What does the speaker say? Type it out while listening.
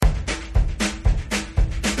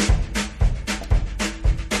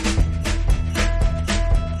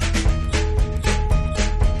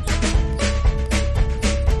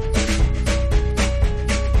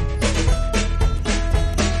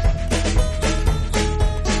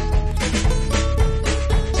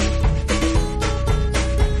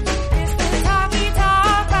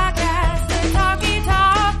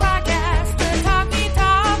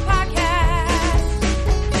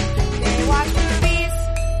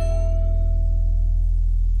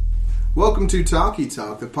Welcome to Talkie,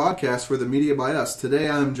 the podcast for the media by us. Today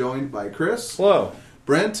I'm joined by Chris. Hello.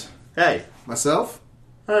 Brent. Hey. Myself.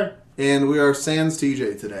 Hi. And we are Sands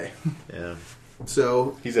TJ today. Yeah.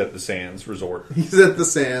 So he's at the Sands Resort. He's at the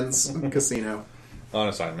Sands Casino. On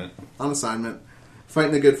assignment.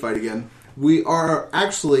 Fighting a good fight again. We are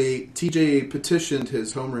actually, TJ petitioned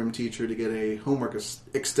his homeroom teacher to get a homework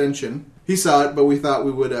extension. He saw it, but we thought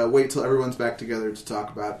we would wait till everyone's back together to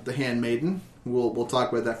talk about The Handmaiden. We'll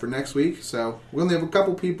talk about that for next week. So we only have a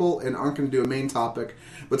couple people and aren't going to do a main topic,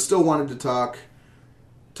 but still wanted to talk.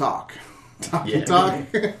 Talk. I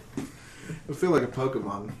feel like a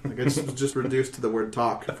Pokemon. Like I just reduced to the word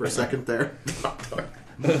talk for a second there.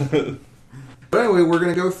 But anyway, we're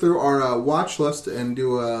going to go through our watch list and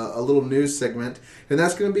do a little news segment, and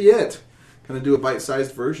that's going to be it. Going to do a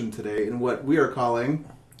bite-sized version today in what we are calling...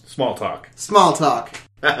 Small talk. Small talk.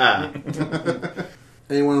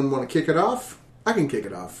 Anyone want to kick it off? I can kick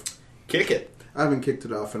it off. Kick it. I haven't kicked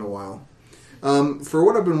it off in a while. For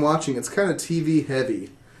what I've been watching, it's kind of TV heavy.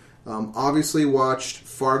 Obviously watched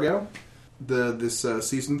Fargo, this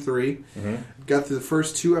season 3. Mm-hmm. Got through the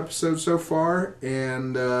first 2 episodes so far,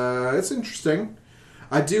 and it's interesting.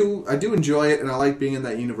 I do enjoy it, and I like being in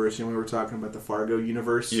that universe. You know, we were talking about the Fargo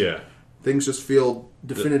universe. Yeah. Things just feel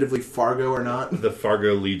definitively Fargo or not. The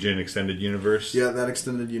Fargo Legion extended universe. Yeah, that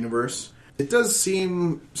extended universe. It does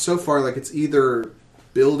seem so far like it's either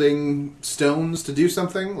building stones to do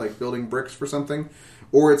something, like building bricks for something,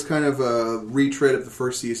 or it's kind of a retread of the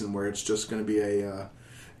first season where it's just going to be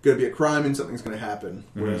a crime and something's going to happen.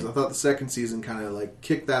 Whereas I thought the second season kind of like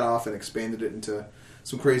kicked that off and expanded it into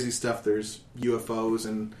some crazy stuff. There's UFOs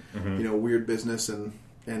and weird business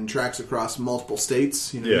and tracks across multiple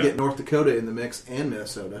states. You get North Dakota in the mix and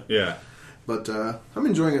Minnesota. Yeah. But I'm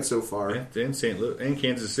enjoying it so far. Yeah, and St. Louis and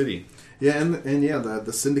Kansas City. Yeah, and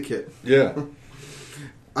the Syndicate. Yeah.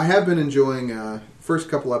 I have been enjoying first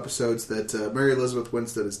couple episodes that Mary Elizabeth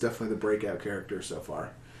Winstead is definitely the breakout character so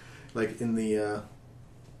far. Like in the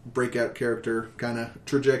breakout character kind of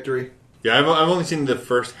trajectory. Yeah, I've only seen the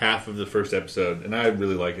first half of the first episode, and I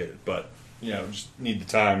really like it. But, just need the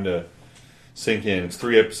time to sink in. It's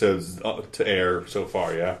 3 episodes to air so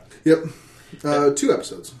far, yeah? Yep. 2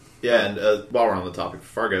 episodes. Yeah, and while we're on the topic of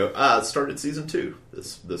Fargo, started season 2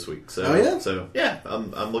 this week. So, oh, yeah? So, yeah,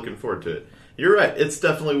 I'm looking forward to it. You're right, it's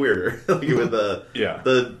definitely weirder. Like with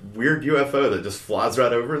the weird UFO that just flies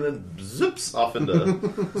right over and then zips off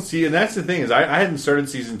into... See, and that's the thing, is I hadn't started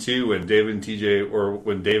season 2 when David and TJ, or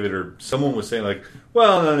when David or someone was saying like,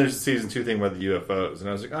 well, then there's a season 2 thing about the UFOs. And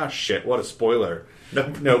I was like, shit, what a spoiler.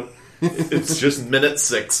 Nope. It's just minute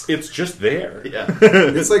 6. It's just there. Yeah.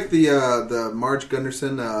 It's like the Marge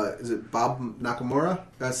Gunderson, is it Bob Nakamura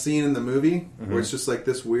scene in the movie where it's just like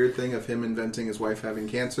this weird thing of him inventing his wife having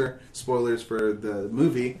cancer. Spoilers for the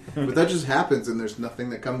movie. But that just happens and there's nothing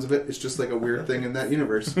that comes of it. It's just like a weird thing in that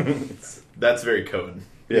universe. That's very Coen.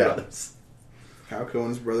 Yeah. How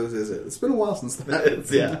Coen's Brothers is it? It's been a while since that.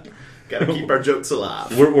 Yeah. Gotta keep our jokes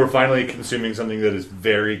alive. We're finally consuming something that is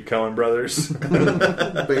very Coen Brothers.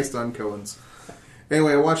 Based on Coen's.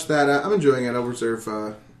 Anyway, I watched that. I'm enjoying it. I'll reserve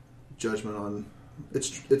judgment on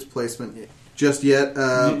its placement just yet.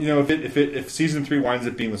 If season 3 winds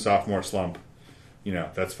up being the sophomore slump,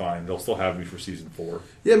 that's fine. They'll still have me for season 4.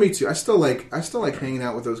 Yeah, me too. I still like hanging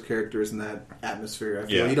out with those characters in that atmosphere. I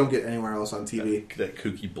feel you don't get anywhere else on TV. That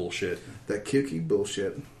kooky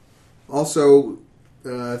bullshit. Also,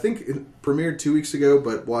 I think it premiered 2 weeks ago,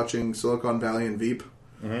 but watching Silicon Valley and Veep.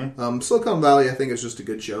 Mm-hmm. Silicon Valley, I think, is just a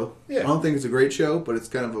good show. Yeah. I don't think it's a great show, but it's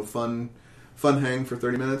kind of a fun hang for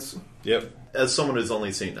 30 minutes. Yep. As someone who's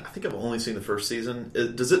only seen, I think I've only seen the first season,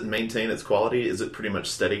 does it maintain its quality? Is it pretty much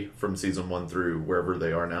steady from season 1 through wherever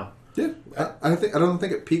they are now? Yeah. I don't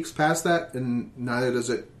think it peaks past that, and neither does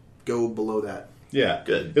it go below that. Yeah.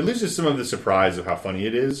 Good. It loses some of the surprise of how funny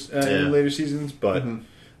it is in later seasons, but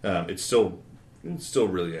it's still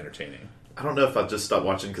really entertaining. I don't know if I just stopped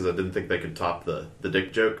watching because I didn't think they could top the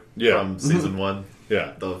dick joke from season 1.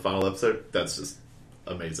 Yeah. The final episode. That's just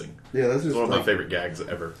amazing. Yeah, that's just one of my favorite gags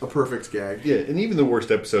ever. A perfect gag. Yeah, and even the worst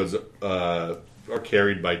episodes are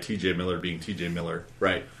carried by T.J. Miller being T.J. Miller.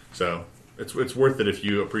 Right. So it's worth it if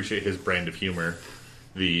you appreciate his brand of humor.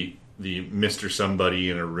 The Mr. Somebody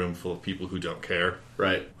in a room full of people who don't care.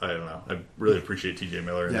 Right. I don't know. I really appreciate T.J.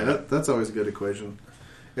 Miller. Yeah, that's always a good equation.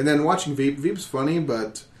 And then watching Veep. Veep's funny,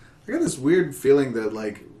 but I got this weird feeling that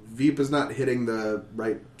like Veep is not hitting the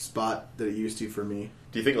right spot that it used to for me.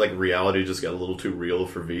 Do you think like reality just got a little too real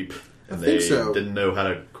for Veep? And I think so. Didn't know how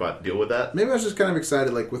to quite deal with that? Maybe I was just kind of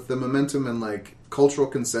excited, like with the momentum and like cultural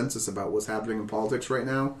consensus about what's happening in politics right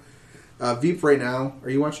now. Veep right now, are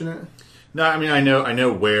you watching it? No, I mean, I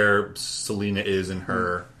know where Selena is in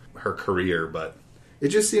her career, but it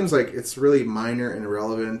just seems like it's really minor and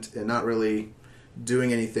irrelevant and not really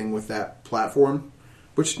doing anything with that platform,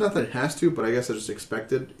 which not that it has to, but I guess I just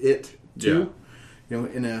expected it to,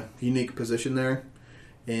 in a unique position there.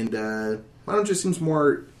 And why don't it just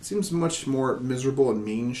seems much more miserable and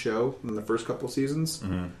mean show than the first couple seasons.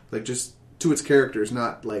 Mm-hmm. Like just to its characters,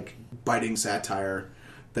 not like biting satire,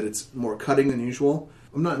 that it's more cutting than usual.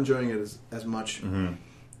 I'm not enjoying it as much. Mm-hmm.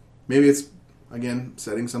 Maybe it's, again,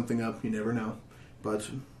 setting something up. You never know. But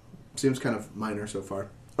seems kind of minor so far.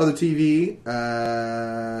 Other TV,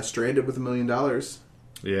 Stranded with $1 million.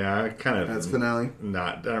 Yeah, that's finale.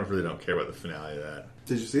 I really don't care about the finale of that.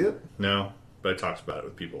 Did you see it? No, but I talked about it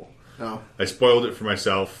with people. Oh. I spoiled it for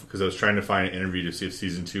myself because I was trying to find an interview to see if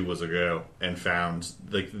season 2 was a go, and found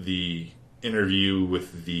the interview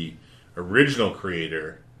with the original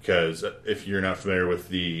creator. Because if you're not familiar with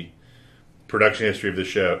the production history of the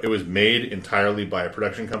show, it was made entirely by a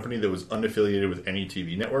production company that was unaffiliated with any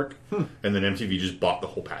TV network, and then MTV just bought the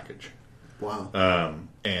whole package. Wow.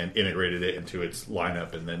 And integrated it into its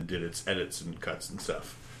lineup, and then did its edits and cuts and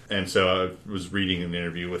stuff. And so I was reading an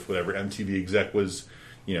interview with whatever MTV exec was,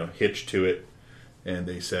 hitched to it, and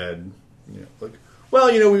they said, we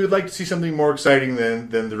would like to see something more exciting than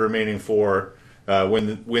the remaining 4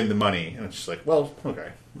 win the money. And it's just like, well,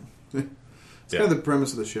 okay. It's kind of the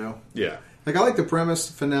premise of the show. Yeah. Like, I like the premise.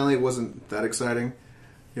 The finale wasn't that exciting.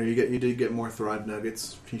 You did get more Thrive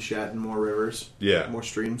Nuggets. He shat in more rivers. Yeah. More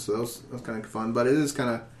streams. So that was kind of fun. But it is kind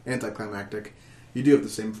of anticlimactic. You do have the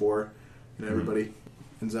same 4. Everybody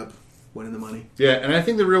ends up winning the money. Yeah, and I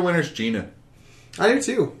think the real winner is Gina. I do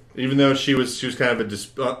too. Even though she was kind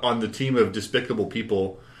of on the team of despicable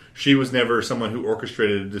people, she was never someone who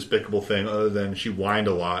orchestrated a despicable thing other than she whined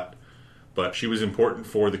a lot. But she was important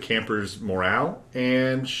for the campers' morale,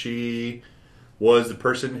 and she was the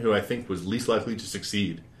person who I think was least likely to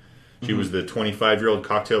succeed. She was the 25-year-old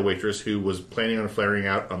cocktail waitress who was planning on flaring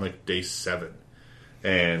out on day 7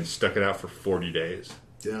 and stuck it out for 40 days.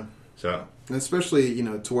 Yeah. So, and especially,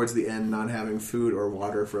 towards the end, not having food or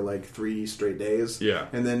water for 3 straight days. Yeah.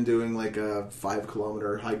 And then doing a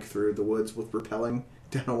 5-kilometer hike through the woods with rappelling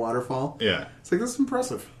down a waterfall. Yeah. It's that's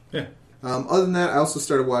impressive. Yeah. Other than that, I also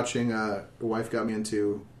started watching, the wife got me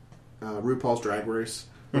into RuPaul's Drag Race,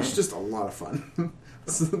 which is just a lot of fun.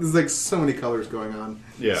 There's so many colors going on.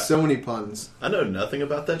 Yeah. So many puns. I know nothing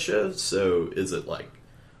about that show, so is it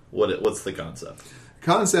what's the concept? The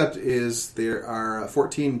concept is there are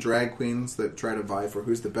 14 drag queens that try to vie for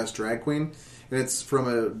who's the best drag queen, and it's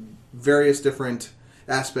from various different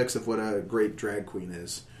aspects of what a great drag queen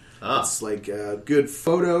is. It's good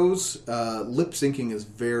photos. Lip syncing is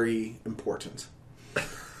very important.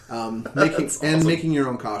 Making your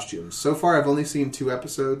own costumes. So far, I've only seen 2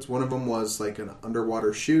 episodes. One of them was an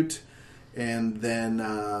underwater shoot, and then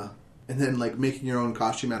making your own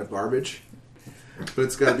costume out of garbage. But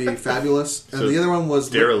it's got to be fabulous. And the other one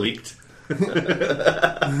was derelict. The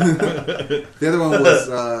other one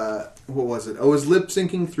was what was it? Oh, it was lip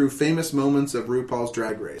syncing through famous moments of RuPaul's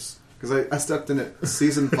Drag Race. Because I stepped in at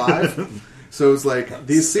season 5, so it was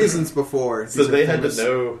these seasons before. So they had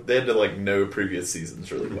to know previous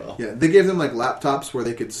seasons really well. Yeah, they gave them laptops where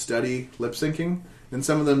they could study lip syncing, and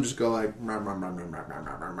some of them just go rah, rah, rah, rah, rah,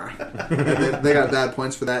 rah, rah, rah. They got bad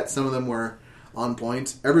points for that. Some of them were on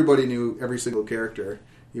point. Everybody knew every single character,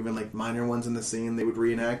 even minor ones in the scene they would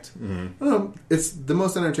reenact. Mm-hmm. It's the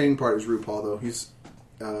most entertaining part is RuPaul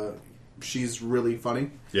though. She's really funny.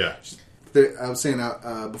 Yeah. I was saying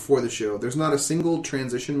before the show, there's not a single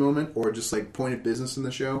transition moment or just point of business in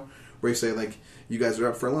the show where you say you guys are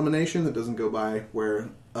up for elimination that doesn't go by where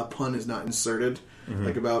a pun is not inserted,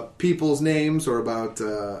 about people's names or about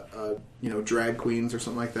drag queens or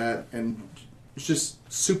something like that, and it's just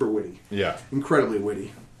super witty. Yeah, incredibly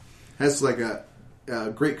witty. Has a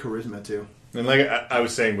great charisma too. And I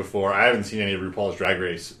was saying before, I haven't seen any of RuPaul's Drag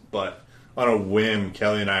Race, but on a whim,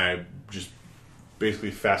 Kelly and I just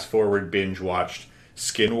basically fast forward binge watched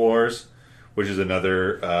Skin Wars, which is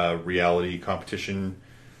another reality competition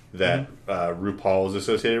that RuPaul is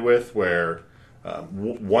associated with, where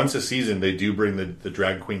once a season they do bring the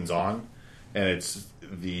drag queens on, and it's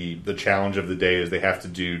the challenge of the day is they have to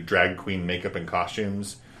do drag queen makeup and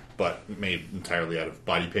costumes, but made entirely out of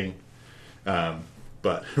body paint.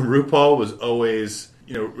 But RuPaul was always,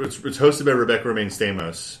 it's hosted by Rebecca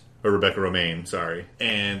Romaine, sorry,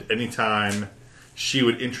 and anytime she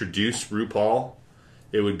would introduce RuPaul,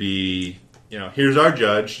 it would be, here's our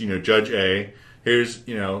judge, Judge A, here's,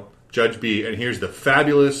 Judge B, and here's the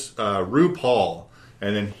fabulous RuPaul.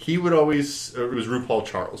 And then he would always, it was RuPaul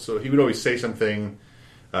Charles, so he would always say something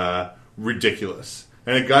ridiculous.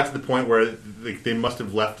 And it got to the point where they must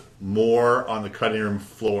have left more on the cutting room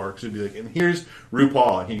floor. Because it'd be like, and here's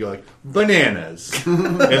RuPaul. And he'd go like, bananas.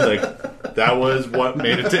 And like, that was what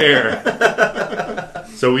made it to air.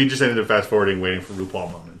 So we just ended up fast forwarding, waiting for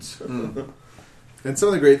RuPaul moments. And some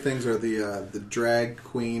of the great things are the drag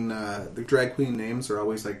queen. The drag queen names are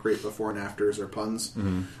always like great before and afters or puns.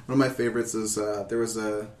 Mm-hmm. One of my favorites is there was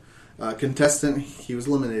a contestant. He was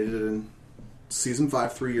eliminated in season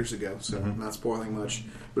 5 3 years ago, so not spoiling much.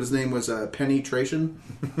 But his name was Penetration.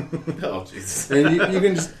 Oh, jeez! And you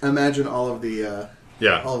can just imagine all of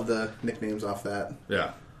the nicknames off that.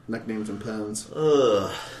 Yeah, nicknames and puns.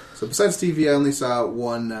 Ugh. So besides TV, I only saw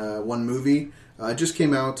one movie. It just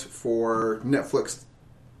came out for Netflix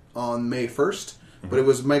on May 1st, but it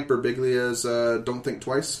was Mike Birbiglia's Don't Think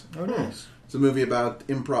Twice. Oh, nice. It's a movie about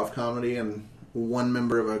improv comedy, and one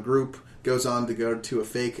member of a group goes on to go to a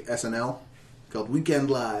fake SNL called Weekend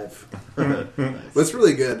Live. Nice. But it's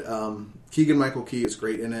really good. Keegan-Michael Key is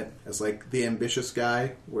great in it as like the ambitious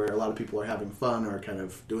guy, where a lot of people are having fun or kind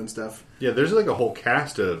of doing stuff. Yeah, there's like a whole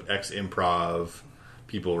cast of ex-improv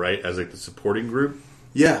people, right? As like the supporting group.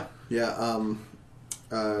 Yeah.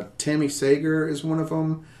 Tammy Sager is one of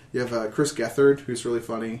them. You have Chris Gethard, who's really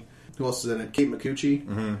funny. Who else is in it? Kate McCucci.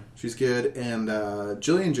 Mm-hmm. She's good. And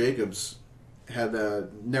Jillian Jacobs had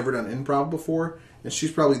never done improv before, and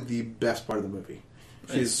she's probably the best part of the movie.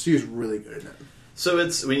 She's really good in it. So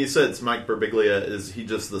it's when you said it's Mike Birbiglia, is he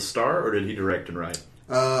just the star, or did he direct and write?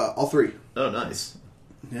 All three. Oh, nice.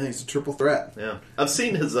 Yeah, he's a triple threat. Yeah, I've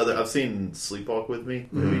seen Sleepwalk with Me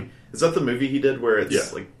movie. Mm-hmm. Is that the movie he did where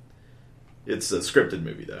it's like it's a scripted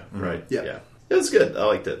movie though, right? Yeah. It was good. I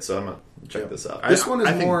liked it, so I'm gonna check this out. This one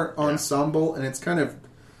is more ensemble, and it's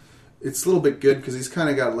a little bit good because he's kind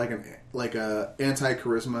of got like a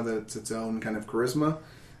anti-charisma that's its own kind of charisma.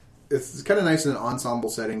 It's kind of nice in an ensemble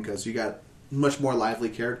setting because you got much more lively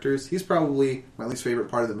characters. He's probably my least favorite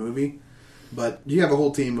part of the movie, but you have a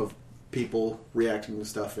whole team of people reacting to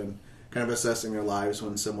stuff and kind of assessing their lives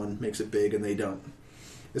when someone makes it big and they don't.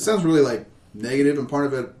 It sounds really like negative, and part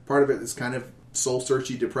of it is kind of soul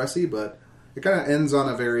searchy, depressy, but it kind of ends on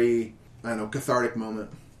a very cathartic moment.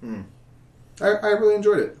 I really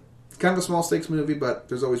enjoyed it. It's kind of a small stakes movie, but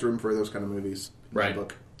there's always room for those kind of movies. Right.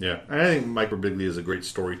 Book. Yeah, I think Mike Birbiglia is a great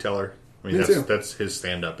storyteller. I mean, that's his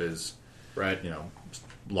stand-up is, right?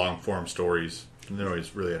 Long-form stories. And they're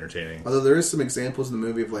always really entertaining. Although there is some examples in the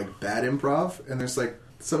movie of like bad improv, and there's like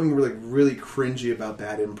something really cringy about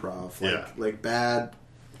bad improv, like bad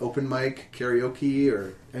open mic karaoke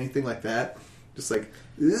or anything like that. Just like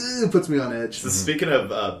puts me on edge. So speaking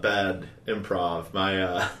of bad improv,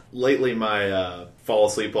 my fall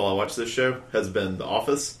asleep while I watch this show has been The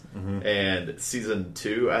Office. Mm-hmm. And season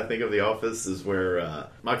 2, I think, of The Office is where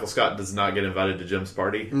Michael Scott does not get invited to Jim's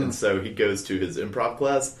party, and so he goes to his improv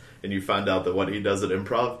class, and you find out that what he does at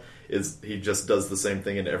improv is he just does the same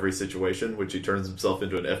thing in every situation, which he turns himself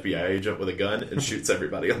into an FBI agent with a gun and shoots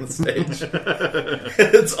everybody on the stage.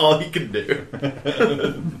 It's all he can do.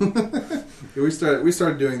 We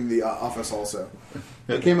started doing The Office also.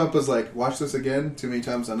 It came up as like, watch this again too many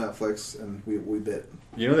times on Netflix, and we bit.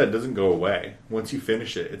 That doesn't go away. Once you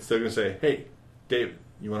finish it, it's still going to say, hey, David,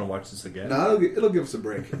 you want to watch this again? No, it'll give us a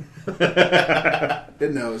break.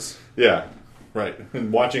 It knows. Yeah, right.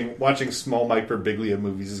 And watching small Mike Birbiglia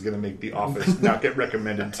movies is going to make The Office not get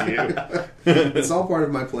recommended to you. It's all part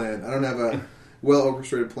of my plan. I don't have a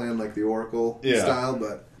well-orchestrated plan like the Oracle style,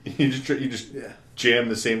 but... You just jam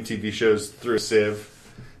the same TV shows through a sieve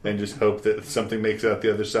and just hope that something makes it out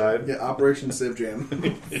the other side. Yeah, Operation Civ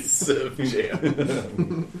Jam. Civ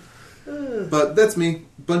Jam. But that's me.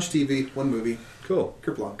 Bunch TV, one movie. Cool.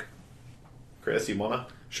 Kerplunk. Chris, you wanna?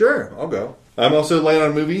 Sure, I'll go. I'm also light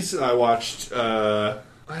on movies. I watched... I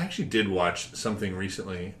actually did watch something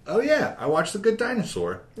recently. Oh, yeah. I watched The Good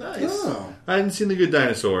Dinosaur. Nice. Oh. I hadn't seen The Good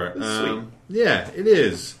Dinosaur. Sweet. Yeah, it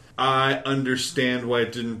is. I understand why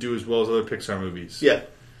it didn't do as well as other Pixar movies. Yeah.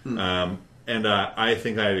 And I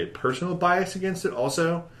think I have a personal bias against it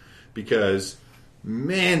also, because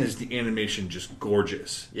man, is the animation just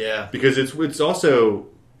gorgeous. Yeah. Because it's also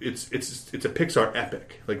a Pixar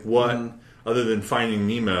epic. Like what other than Finding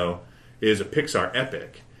Nemo is a Pixar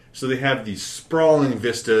epic. So they have these sprawling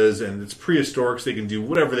vistas, and it's prehistoric, so they can do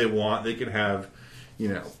whatever they want. They can have,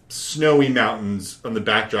 snowy mountains on the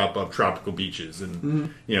backdrop of tropical beaches,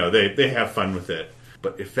 and they have fun with it.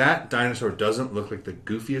 But if that dinosaur doesn't look like the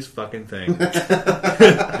goofiest fucking thing,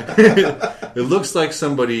 it looks like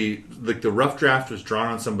somebody, like the rough draft was drawn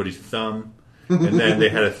on somebody's thumb, and then they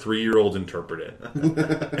had a 3-year-old interpret it.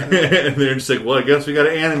 And they're just like, well, I guess we got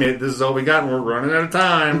to animate it. This is all we got, and we're running out of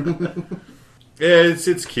time.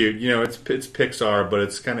 It's cute. It's Pixar, but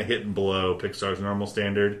it's kind of hitting below Pixar's normal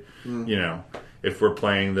standard. If we're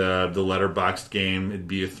playing the letterboxed game, it'd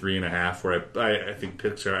be a 3.5. Where I think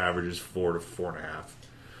Pixar averages 4 to 4.5.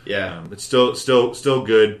 Yeah, it's still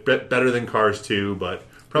good, better than Cars 2, but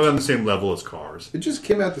probably on the same level as Cars. It just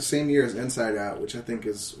came out the same year as Inside Out, which I think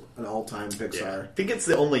is an all-time Pixar. Yeah. I think it's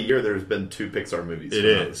the only year there's been 2 Pixar movies. It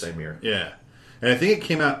is the same year. Yeah, and I think it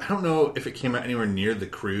came out. I don't know if it came out anywhere near The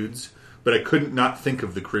Croods, but I couldn't not think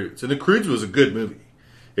of The Croods, and The Croods was a good movie.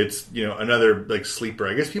 It's another like sleeper.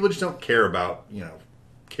 I guess people just don't care about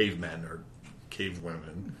cavemen or cave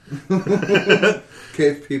women,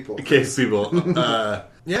 cave people.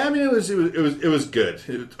 Yeah, I mean it was good.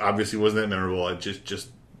 It obviously wasn't that memorable. It just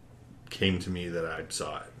came to me that I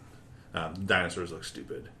saw it. Dinosaurs look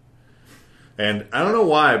stupid, and I don't know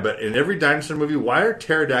why, but in every dinosaur movie, why are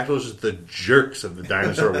pterodactyls just the jerks of the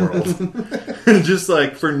dinosaur world? Just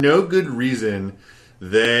like for no good reason,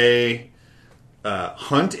 they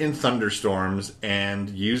hunt in thunderstorms and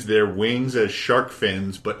use their wings as shark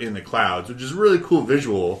fins, but in the clouds, which is a really cool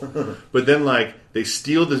visual. But then, like, they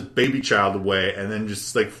steal this baby child away and then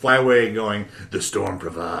just, like, fly away going, "The storm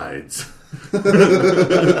provides." And,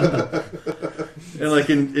 like,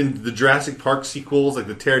 in the Jurassic Park sequels, like,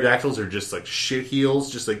 the pterodactyls are just, like, shit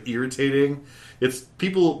heels, just, like, irritating. It's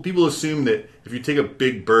people assume that if you take a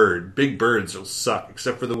big birds will suck,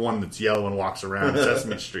 except for the one that's yellow and walks around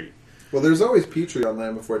Sesame Street. Well, there's always Petrie on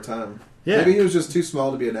Land Before Time. Yeah. Maybe he was just too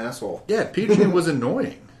small to be an asshole. Yeah, Petrie was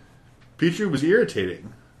annoying. Petrie was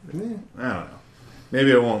irritating. Yeah. I don't know.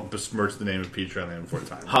 Maybe I won't besmirch the name of Petrie on Land Before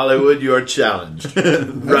Time. Hollywood, you are challenged.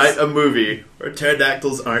 Write a movie where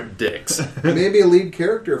pterodactyls aren't dicks. Maybe a lead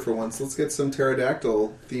character for once. Let's get some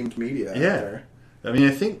pterodactyl-themed media out there. I mean,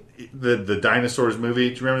 I think the Dinosaurs movie,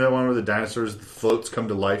 do you remember that one where the dinosaurs, the floats come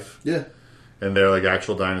to life? Yeah. And they're like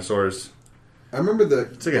actual dinosaurs? I remember the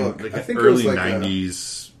It's like book. an I think early it was like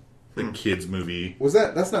 90s kids movie. Was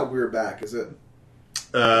that's not We're Back, is it?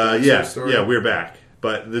 Yeah, We're Back.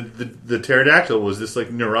 But the pterodactyl was this like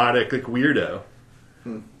neurotic like weirdo. I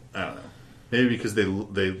don't know. Maybe because they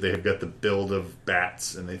have got the build of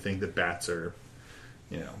bats and they think that bats are,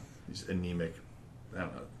 these anemic. I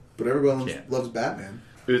don't know. But everyone loves Batman.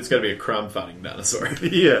 Dude, it's got to be a crime-fighting dinosaur.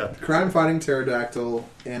 Yeah. Crime-fighting pterodactyl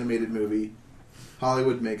animated movie.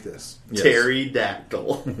 Hollywood, make this. Yes.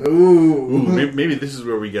 Pterodactyl. Ooh. Maybe this is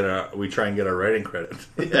where we try and get our writing credit.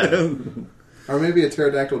 Yeah. Or maybe a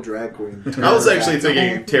pterodactyl drag queen. I was actually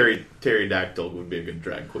thinking pterodactyl would be a good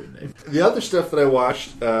drag queen name. The other stuff that I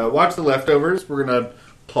watched The Leftovers. We're going to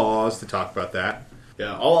pause to talk about that.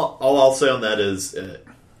 Yeah, all I'll say on that is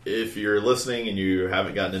if you're listening and you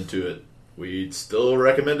haven't gotten into it, we'd still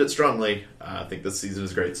recommend it strongly. I think this season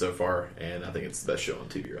is great so far, and I think it's the best show on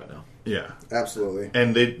TV right now. Yeah. Absolutely.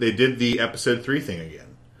 And they did the episode 3 thing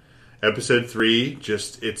again. Episode 3,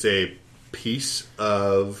 it's a piece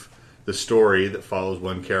of the story that follows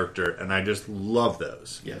one character, and I just love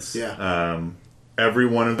those. Yes. Yeah. Every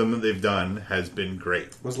one of them that they've done has been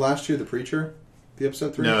great. Was last year The Preacher? The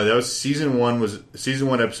episode 3? No, that was season 1,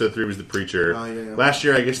 episode 3 was The Preacher. Oh, yeah. Last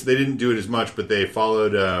year, I guess they didn't do it as much, but they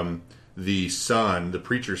followed the son, the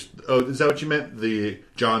preacher's... Oh, is that what you meant? The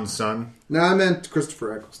John's son? No, I meant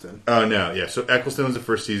Christopher Eccleston. Oh, no, yeah. So Eccleston was the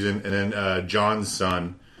first season, and then John's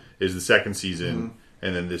son is the second season,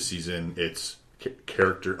 and then this season it's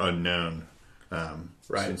character unknown.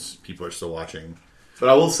 Right. Since people are still watching. But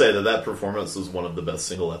I will say that performance was one of the best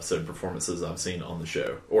single episode performances I've seen on the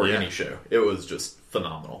show, or any show. It was just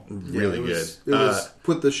phenomenal. Really good. It was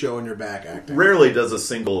put the show on your back acting. Rarely does a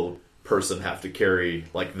single person have to carry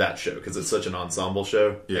like that show because it's such an ensemble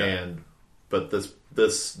show. Yeah. But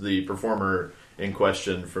the performer in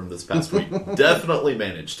question from this past week definitely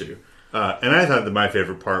managed to. And I thought that my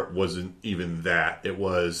favorite part wasn't even that. It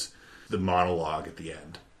was the monologue at the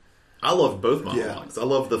end. I love both monologues. I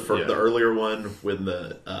love the earlier one when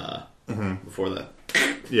before that.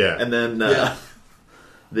 Yeah. And then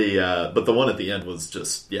but the one at the end was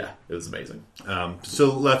just it was amazing.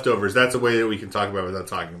 So Leftovers, that's a way that we can talk about it without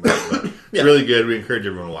talking about it. But it's really good. We encourage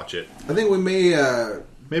everyone to watch it. I think we may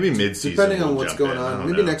maybe mid-season, depending on what's going on.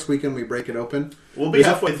 Maybe next weekend we break it open. We'll be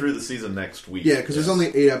halfway through the season next week. Yeah, because there's only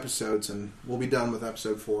 8 episodes, and we'll be done with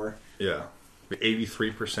episode 4. Yeah,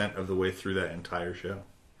 83% of the way through that entire show,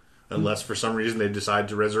 unless for some reason they decide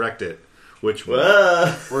to resurrect it, which or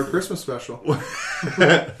a Christmas special.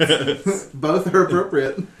 Both are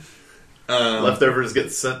appropriate. Leftovers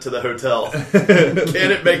get sent to the hotel.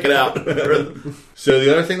 Can it make it out? So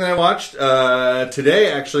the other thing that I watched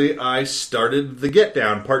today, actually, I started The Get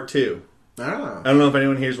Down Part 2. Ah. I don't know if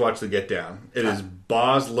anyone here's watched The Get Down. It is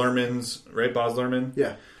Baz Luhrmann's, right? Baz Luhrmann?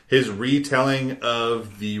 Yeah. his retelling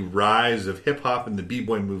of the rise of hip hop and the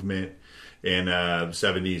b-boy movement in the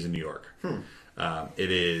 70s in New York.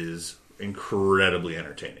 It is incredibly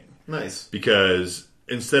entertaining. Nice. Because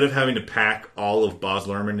instead of having to pack all of Baz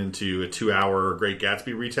Luhrmann into a 2-hour Great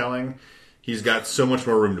Gatsby retelling, he's got so much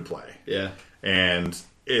more room to play. Yeah. And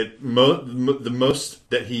the most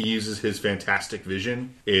that he uses his fantastic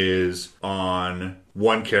vision is on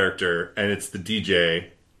one character, and it's the DJ.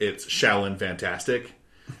 It's Shaolin Fantastic.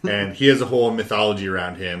 And he has a whole mythology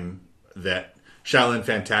around him that Shaolin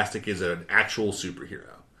Fantastic is an actual superhero.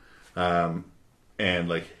 And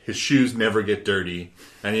like his shoes never get dirty,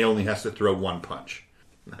 and he only has to throw one punch.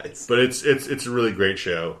 Nice. But it's a really great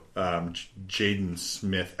show. Jaden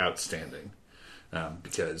Smith, outstanding.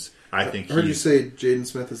 Because I think I heard you say Jaden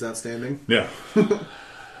Smith is outstanding. No.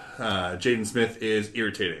 Jaden Smith is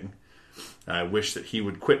irritating. I wish that he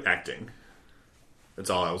would quit acting. That's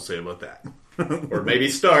all I will say about that. Or maybe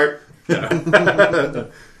start. And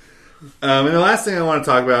the last thing I want to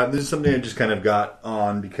talk about, this is something I just kind of got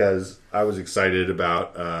on because I was excited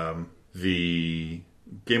about the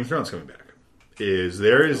Game of Thrones coming back.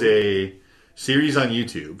 There is a series on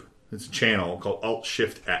YouTube. It's a channel called Alt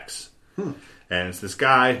Shift X. And it's this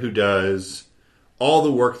guy who does all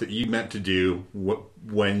the work that you meant to do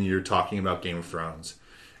when you're talking about Game of Thrones.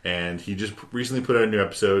 And he just recently put out a new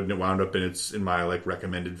episode, and it wound up in my like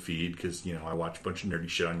recommended feed because I watch a bunch of nerdy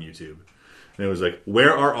shit on YouTube. And it was like,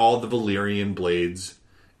 where are all the Valyrian blades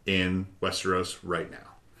in Westeros right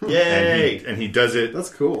now? Yay! And he does it. That's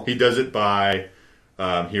cool. He does it by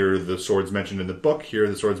here are the swords mentioned in the book, here are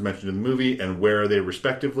the swords mentioned in the movie, and where are they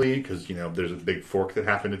respectively? Because there's a big fork that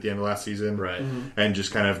happened at the end of last season, right? And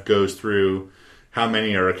just kind of goes through how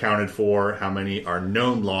many are accounted for, how many are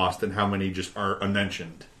known lost, and how many just are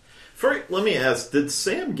unmentioned. Let me ask: did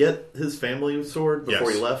Sam get his family sword before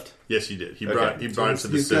he left? Yes, he did. He brought it to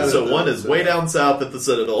the Citadel. So one is way down south at the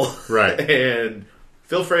Citadel, right? And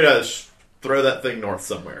feel free to throw that thing north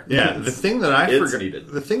somewhere. Yeah, the thing that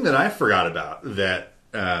I forgot about that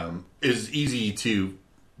is easy to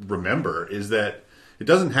remember is that it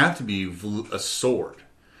doesn't have to be a sword.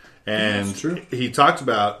 And that's true. He talked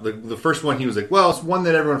about the first one. He was like, "Well, it's one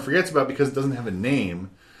that everyone forgets about because it doesn't have a name."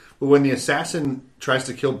 But when the assassin tries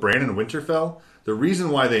to kill Bran in Winterfell, the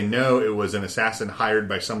reason why they know it was an assassin hired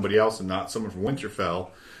by somebody else and not someone from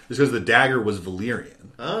Winterfell is because the dagger was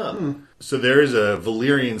Valyrian. Oh. So there is a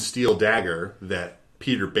Valyrian steel dagger that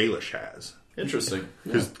Peter Baelish has. Interesting.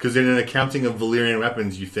 Because in an accounting of Valyrian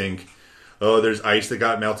weapons, you think, oh, there's ice that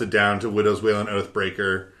got melted down to Widow's Wail and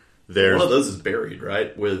Oathbreaker. One of those is buried,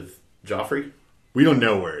 right, with Joffrey? We don't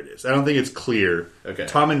know where it is. I don't think it's clear. Okay.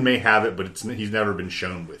 Tommen may have it, but he's never been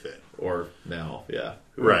shown with it. Or now, yeah.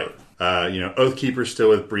 Whoever. Right. Oathkeeper's still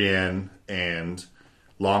with Brienne, and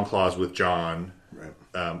Longclaw's with Jon. Right.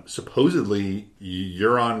 Supposedly,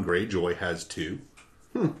 Euron Greyjoy has 2.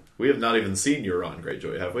 We have not even seen Euron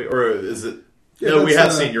Greyjoy, have we? Or is it... Yeah, no, we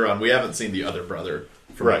have seen Euron. We haven't seen the other brother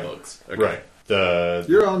from the books. Okay. Right.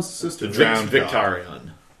 Euron's sister. The drowned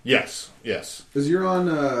Victarion. Yes. Is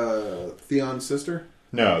Euron Theon's sister?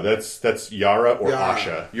 No, that's Yara or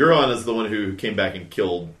Asha. Euron is the one who came back and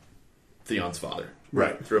killed Theon's father.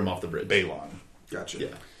 Right. Threw him off the bridge. Balon. Gotcha.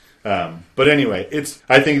 Yeah. But anyway,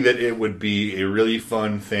 I think that it would be a really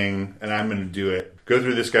fun thing, and I'm going to do it. Go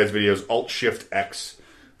through this guy's videos, Alt-Shift-X.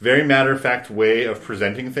 Very matter-of-fact way of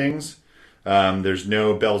presenting things. There's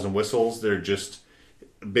no bells and whistles. They're just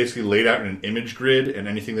basically laid out in an image grid, and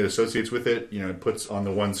anything that associates with it, it puts on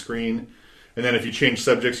the one screen. And then if you change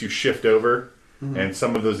subjects, you shift over, and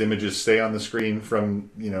some of those images stay on the screen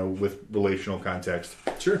from, with relational context.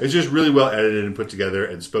 Sure. It's just really well edited and put together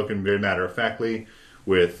and spoken very matter-of-factly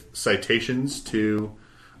with citations to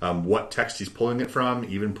what text he's pulling it from,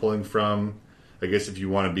 even pulling from, I guess if you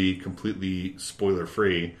want to be completely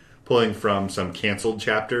spoiler-free, pulling from some canceled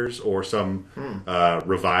chapters or some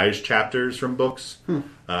revised chapters from books,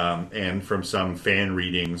 and from some fan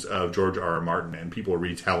readings of George R.R. Martin and people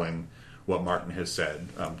retelling what Martin has said,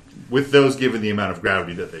 with those given the amount of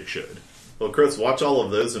gravity that they should. Well, Chris, watch all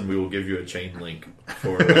of those and we will give you a chain link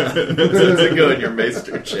for to go in your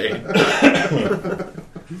Maester chain. All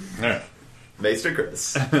right. Maester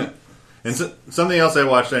Chris. And something else I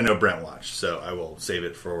watched, I know Brent watched, so I will save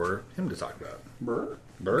it for him to talk about. Burr?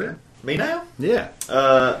 Okay. Me now? Yeah.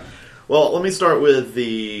 Well, let me start with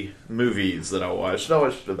the movies that I watched. I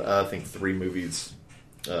watched, I think, 3 movies.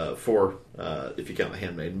 4, if you count The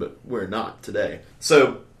Handmaiden, but we're not today.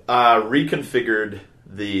 So, I reconfigured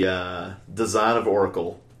the design of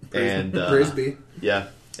Oracle. Praise be. Yeah.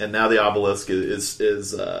 And now the obelisk is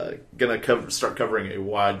going to start covering a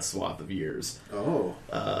wide swath of years. Oh.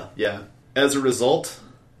 Yeah. As a result,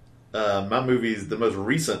 the most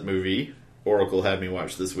recent movie Oracle had me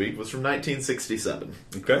watch this week was from 1967.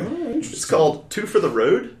 Okay. Oh, It's called Two for the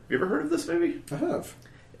Road. Have you ever heard of this movie? I have.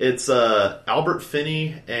 It's Albert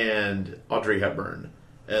Finney and Audrey Hepburn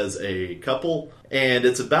as a couple, and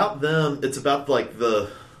it's about them. It's about the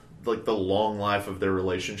long life of their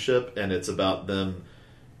relationship, and it's about them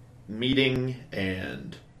meeting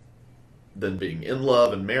and then being in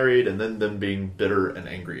love and married, and then them being bitter and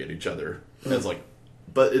angry at each other.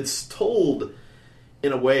 But it's told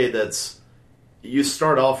in a way that's, you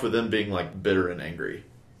start off with them being like bitter and angry,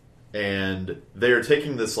 and they are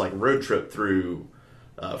taking this like road trip through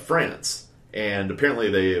France, and apparently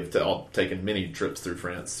they have all taken many trips through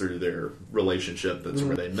France through their relationship. That's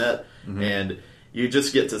where they met, and you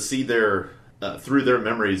just get to see their through their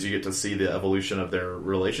memories. You get to see the evolution of their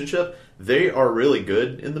relationship. They are really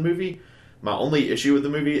good in the movie. My only issue with the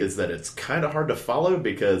movie is that it's kind of hard to follow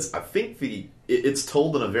because I think it's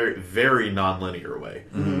told in a very, very non-linear way.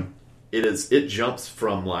 Mm-hmm. It jumps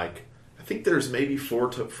from like, I think there's maybe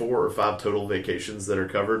 4 or 5 total vacations that are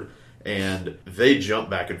covered, and they jump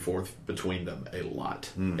back and forth between them a lot.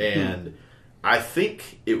 Mm-hmm. And I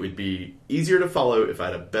think it would be easier to follow if I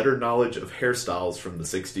had a better knowledge of hairstyles from the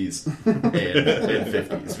 60s and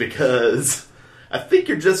 50s, because I think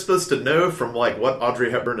you're just supposed to know from like what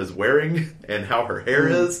Audrey Hepburn is wearing and how her hair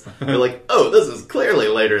is. You're like, oh, this is clearly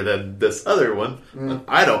later than this other one. But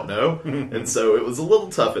I don't know. And so it was a little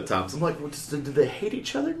tough at times. I'm like, well, did they hate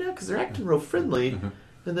each other now? Because they're acting real friendly.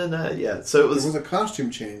 And then, so it was... There was a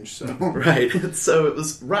costume change, so... Right. So it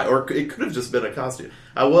was... Right. Or it could have just been a costume.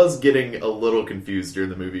 I was getting a little confused during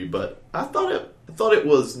the movie, but I thought it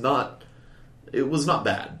was not... It was not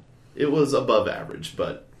bad. It was above average,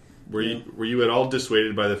 but... Were you at all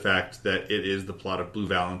dissuaded by the fact that it is the plot of Blue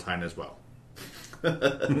Valentine as well?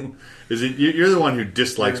 Is it you're the one who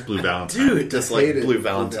dislikes Blue Valentine? I do dislike Blue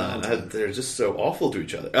Valentine. They're just so awful to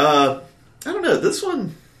each other. I don't know. This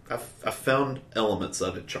one, I found elements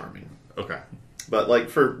of it charming. Okay, but like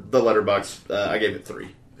for the Letterboxd, I gave it 3.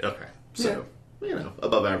 Okay, so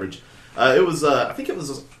above average. It was. I think it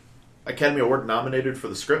was Academy Award nominated for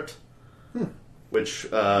the script. Which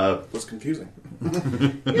was confusing.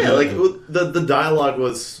 Yeah, like the dialogue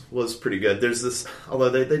was pretty good. There's this, although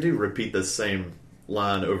they do repeat the same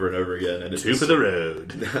line over and over again. And Two for the road.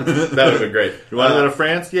 That would have been great. You want to go to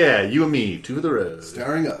France? Yeah, you and me. Two for the road.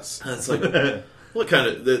 Starring us. It's like, what kind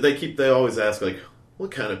of? They always ask like,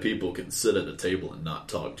 what kind of people can sit at a table and not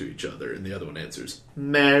talk to each other? And the other one answers,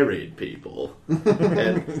 married people.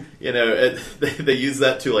 And they use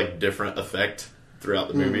that to like different effect throughout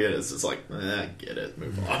the movie, and it's just like, get it,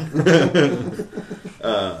 move on.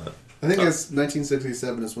 I think it's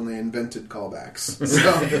 1967 is when they invented callbacks,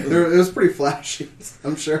 so it was pretty flashy,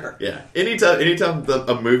 I'm sure. Yeah, anytime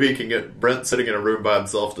a movie can get Brent sitting in a room by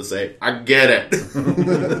himself to say, I get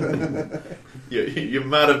it. you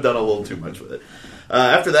might have done a little too much with it.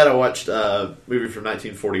 After that, I watched a movie from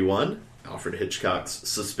 1941, Alfred Hitchcock's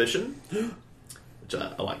Suspicion, which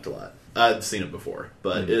I liked a lot. I'd seen it before,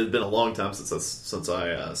 but it had been a long time since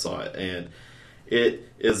I saw it, and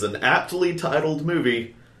it is an aptly titled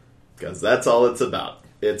movie because that's all it's about.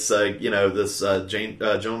 It's this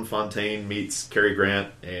Joan Fontaine meets Cary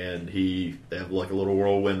Grant, and they have like a little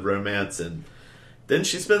whirlwind romance, and then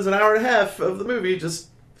she spends an hour and a half of the movie just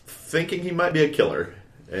thinking he might be a killer,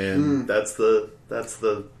 and that's the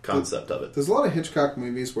concept of it. There's a lot of Hitchcock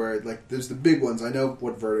movies where, like, there's the big ones. I know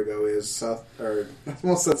what Vertigo is. I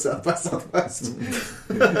almost said South by Southwest.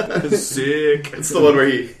 Sick. It's the one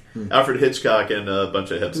where Alfred Hitchcock and a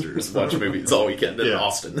bunch of hipsters watch movies all weekend in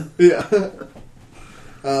Austin. Yeah.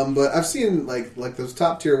 But I've seen, like those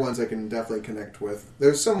top tier ones I can definitely connect with.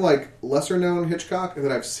 There's some, like, lesser known Hitchcock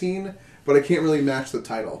that I've seen, but I can't really match the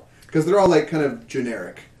title. Because they're all, like, kind of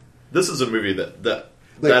generic. This is a movie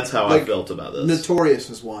that's how I felt about this.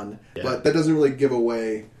 Notorious is one, but that doesn't really give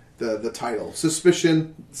away the title.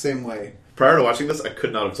 Suspicion, same way. Prior to watching this, I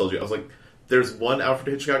could not have told you. I was like, there's one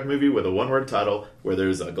Alfred Hitchcock movie with a one-word title where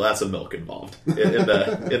there's a glass of milk involved in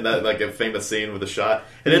that like a famous scene with a shot,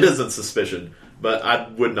 and it isn't Suspicion, but I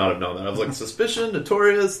would not have known that. I was like, Suspicion,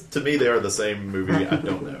 Notorious, to me they are the same movie. I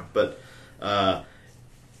don't know, but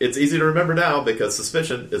it's easy to remember now because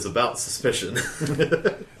Suspicion is about suspicion.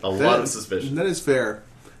 A lot of suspicion. That is fair.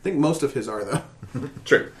 I think most of his are, though.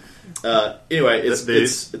 True. Anyway,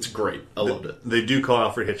 it's great. I loved it. They do call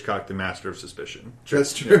Alfred Hitchcock the master of suspicion.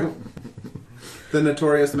 That's true. The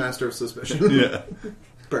notorious master of suspicion. Yeah.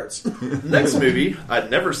 Birds. Next movie I'd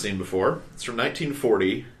never seen before. It's from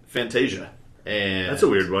 1940, Fantasia. And that's a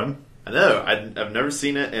weird one. I know. I've never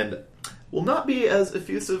seen it, and will not be as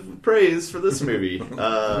effusive with praise for this movie.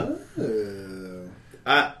 I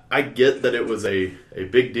I get that it was a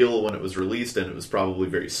big deal when it was released, and it was probably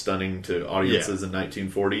very stunning to audiences in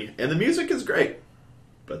 1940. And the music is great,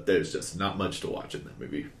 but there's just not much to watch in that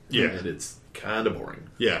movie. Yeah. And it's kind of boring.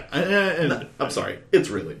 Yeah. I'm sorry. It's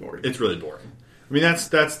really boring. It's really boring. I mean,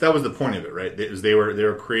 that was the point of it, right? They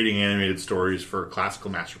were creating animated stories for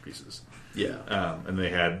classical masterpieces. Yeah. And they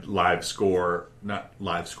had not live score,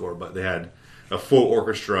 but they had a full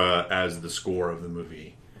orchestra as the score of the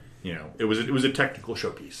movie. You know, it was a technical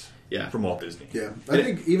showpiece. Yeah. From Walt Disney. Yeah, I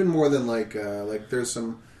think even more than like there's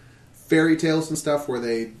some fairy tales and stuff where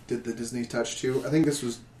they did the Disney touch too. I think this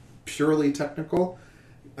was purely technical.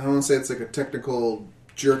 I don't want to say it's like a technical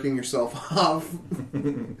jerking yourself off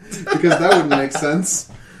because that wouldn't make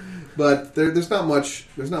sense. But there's not much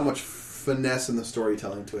finesse in the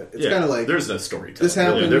storytelling to it. It's kind of like there's no storytelling. This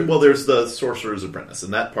happened. Really. There's the Sorcerer's Apprentice,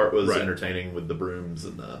 and that part was Right. entertaining with the brooms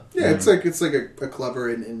and the. Yeah, it's like a clever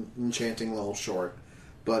and enchanting little short.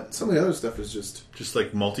 But some of the other stuff is just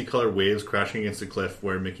like multicolored waves crashing against a cliff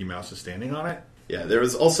where Mickey Mouse is standing on it. Yeah, there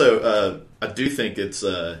was also. I do think it's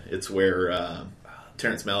where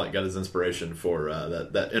Terrence Malick got his inspiration for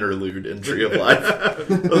that interlude in Tree of Life.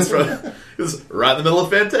 It was right in the middle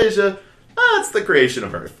of Fantasia. It's the creation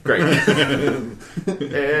of Earth. Great. Except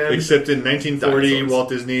in 1940, dinosaurs. Walt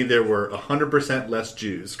Disney, there were 100% less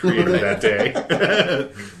Jews created that day.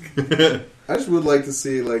 I just would like to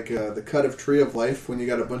see like the cut of Tree of Life when you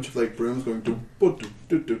got a bunch of like brooms going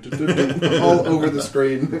all over the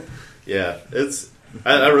screen. Yeah,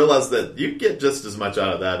 I realized that you get just as much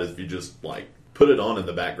out of that as if you just like put it on in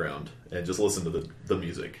the background and just listen to the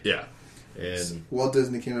music. Yeah. And Walt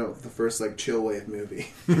Disney came out with the first like chill wave movie.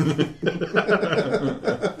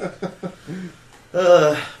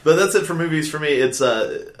 But that's it for movies for me. It's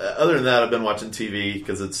other than that, I've been watching TV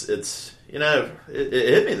because it's it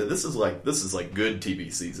hit me that this is like good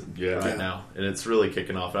TV season right now, and it's really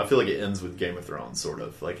kicking off. And I feel like it ends with Game of Thrones, sort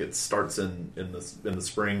of like it starts in the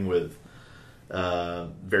spring with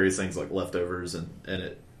various things like Leftovers, and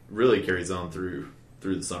it really carries on through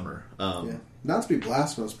the summer. Not to be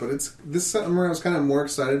blasphemous, but it's this summer I was kind of more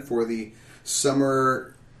excited for the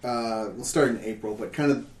summer. We'll start in April, but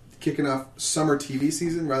kind of kicking off summer TV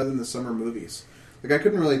season rather than the summer movies. Like I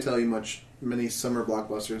couldn't really tell you many summer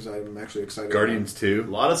blockbusters I'm actually excited Guardians 2.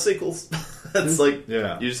 A lot of sequels. It's like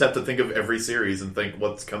Yeah. you just have to think of every series and think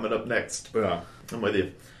what's coming up next. Yeah. I'm with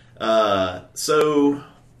you. So, I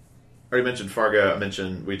already mentioned Fargo.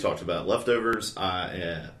 We talked about Leftovers.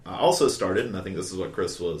 I also started, and I think this is what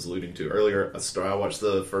Chris was alluding to earlier, I watched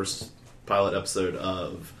the first pilot episode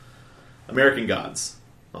of American Gods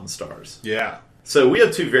on Stars. Yeah. So we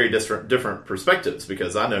have two very different perspectives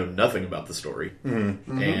because I know nothing about the story,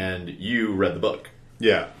 and you read the book.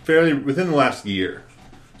 Yeah. Fairly within the last year.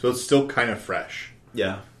 So it's still kind of fresh.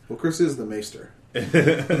 Yeah. Well, Chris is the maester.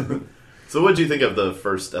 So what did you think of the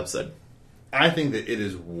first episode? I think that it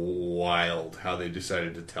is wild how they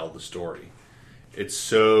decided to tell the story. It's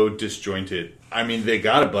so disjointed. I mean, they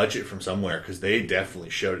got a budget from somewhere because they definitely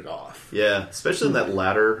showed it off. Yeah, especially in that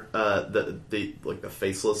latter, the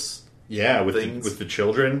faceless. Yeah, with things. the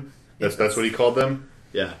children. That's what he called them.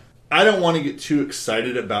 Yeah, I don't want to get too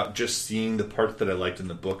excited about just seeing the part that I liked in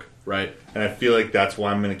the book. right. And I feel like that's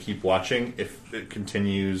why I'm going to keep watching if it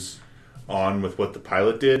continues on with what the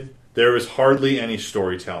pilot did. There was hardly any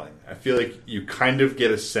storytelling. I feel like you kind of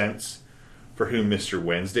get a sense for who Mr.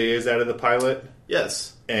 Wednesday is out of the pilot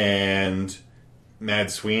Yes. and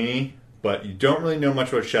Mad Sweeney, but you don't really know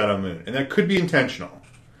much about Shadow Moon. And that could be intentional.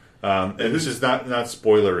 And this is not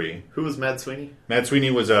spoilery. Who was Mad Sweeney? Mad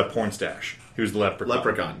Sweeney was a porn stash. He was the leprechaun.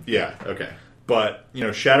 Leprechaun. Yeah. Okay. But,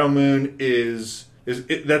 Shadow Moon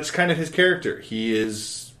that's kind of his character. He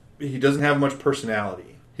doesn't have much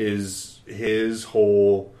personality. His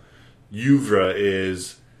whole oeuvre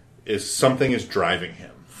is something is driving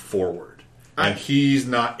him forward. And he's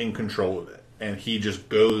not in control of it. And he just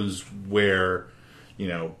goes where,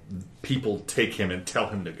 people take him and tell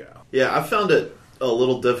him to go. Yeah, I found it a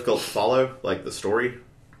little difficult to follow, like the story.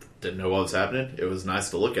 Didn't know what was happening. It was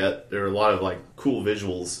nice to look at. There were a lot of like cool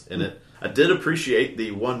visuals in it. I did appreciate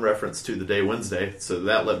the one reference to the day Wednesday, so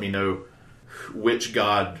that let me know which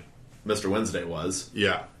god Mr. Wednesday was.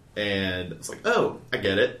 Yeah. And it's like, oh, I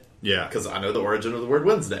get it. Yeah. Because I know the origin of the word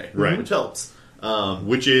Wednesday, Right. which helps.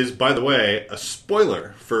 Which is, by the way, a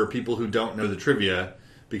spoiler for people who don't know the trivia,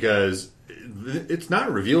 because it's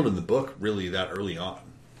not revealed in the book really that early on.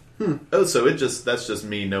 Oh, so that's just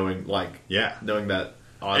me knowing, knowing that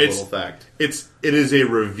odd little fact. It is a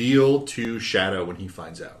reveal to Shadow when he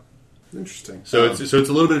finds out. Interesting. So it's a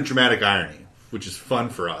little bit of dramatic irony, which is fun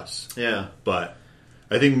for us. Yeah. But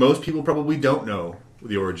I think most people probably don't know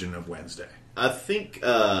the origin of Wednesday. I think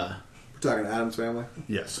We're talking Addams Family.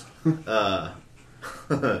 Yes. I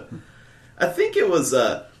think it was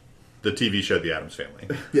The TV show The Addams Family.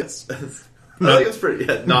 Yes. I think it was pretty.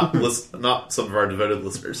 Yeah, not some of our devoted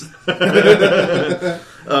listeners.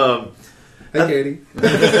 Hey, Katie.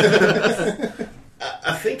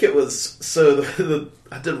 I think it was so.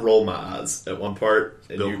 I did roll my eyes at one part.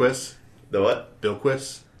 Bill Quiss? The what? Bill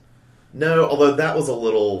Quiss? No, although that was a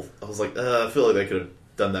little. I was like, I feel like they could have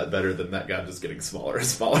done that better than that guy just getting smaller and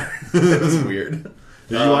smaller. It was weird.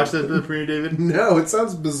 Did you watch the premiere, David? No, it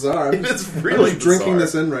sounds bizarre. It's really I'm just drinking bizarre.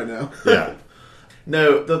 this in right now. Yeah.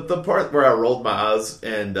 No, the part where I rolled my eyes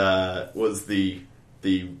and was the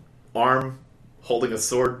arm holding a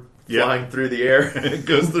sword flying through the air. It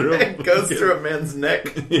goes through It goes through a man's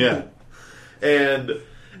neck. Yeah. And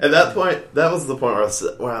at that point, that was the point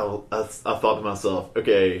where I thought to myself,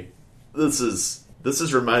 okay, this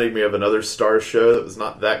is reminding me of another Starz show that was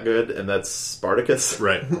not that good, and that's Spartacus.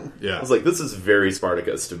 Right. Yeah. I was like, this is very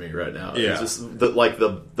Spartacus to me right now. Yeah. It's just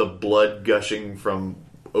the blood gushing from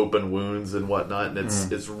open wounds and whatnot, and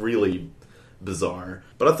it's really bizarre.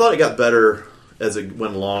 But I thought it got better as it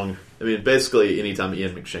went along. I mean, basically, anytime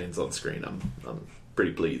Ian McShane's on screen, I'm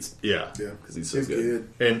pretty pleased. Yeah. Because he's so good.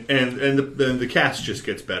 And the cast just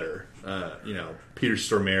gets better. Peter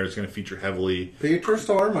Stormare is going to feature heavily. Peter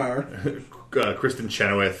Stormare. Kristen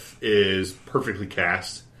Chenoweth is perfectly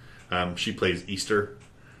cast. She plays Easter,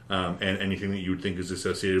 and anything that you would think is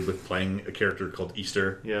associated with playing a character called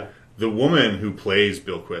Easter. Yeah. The woman who plays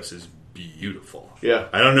Bill Quiss is beautiful. Yeah.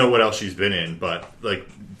 I don't know what else she's been in, but like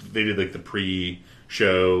they did like the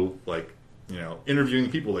pre-show, like, interviewing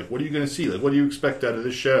people, like, what are you going to see? Like, what do you expect out of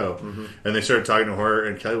this show? Mm-hmm. And they started talking to her,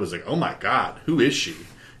 and Kelly was like, oh my God, who is she?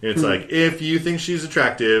 And it's like, if you think she's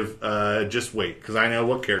attractive, just wait, because I know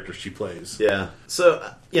what character she plays. Yeah. So,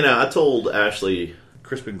 I told Ashley...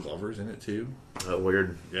 Crispin Glover's in it, too.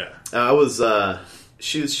 Weird. Yeah. I was...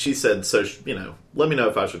 She said, so, let me know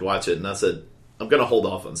if I should watch it. And I said, I'm going to hold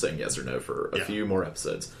off on saying yes or no for a few more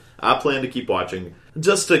episodes. I plan to keep watching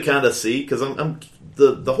just to kind of see, because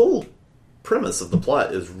the whole premise of the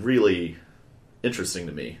plot is really interesting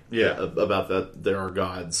to me. Yeah. About that there are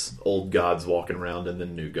gods, old gods walking around, and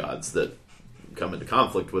then new gods that come into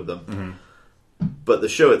conflict with them. Mm-hmm. But the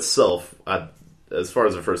show itself, as far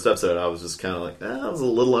as the first episode, I was just kind of like, I was a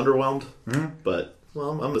little underwhelmed. Mm-hmm. But, well,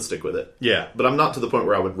 I'm going to stick with it. Yeah. But I'm not to the point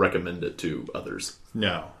where I would recommend it to others.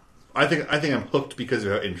 No. I think I'm hooked because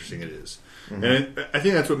of how interesting it is. Mm-hmm. And I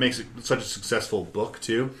think that's what makes it such a successful book,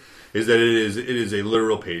 too, is that it is a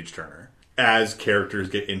literal page-turner. As characters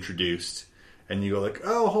get introduced, and you go like,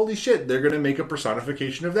 oh, holy shit, they're going to make a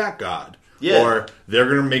personification of that god. Yeah. Or they're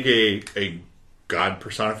going to make a god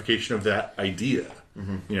personification of that idea.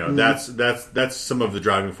 Mm-hmm. That's some of the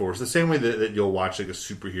driving force. The same way that you'll watch like a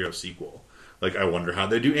superhero sequel. Like, I wonder how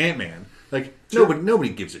they do Ant-Man. Like, sure. nobody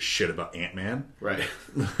gives a shit about Ant-Man. Right.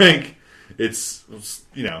 Like, it's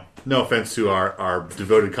no offense to our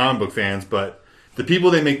devoted comic book fans, but the people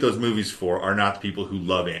they make those movies for are not the people who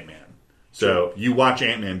love Ant-Man. So you watch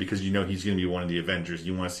Ant-Man because you know he's going to be one of the Avengers.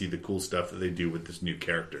 You want to see the cool stuff that they do with this new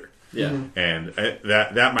character. Yeah. Mm-hmm. And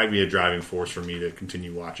that might be a driving force for me to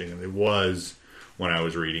continue watching. And it was when I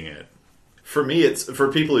was reading it. For me, it's for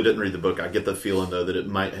people who didn't read the book. I get the feeling though that it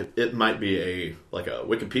might be a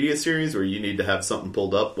Wikipedia series where you need to have something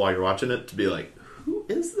pulled up while you're watching it to be like, who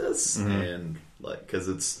is this? Mm-hmm. And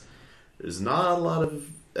because there's not a lot of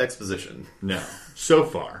exposition. No, so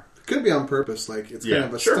far. Could be on purpose, like it's kind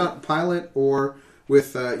of a stunt pilot, or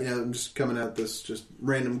with I'm just coming at this just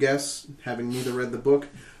random guess, having neither read the book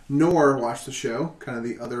nor watched the show. Kind of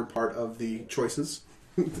the other part of the choices,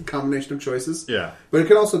 the combination of choices. Yeah, but it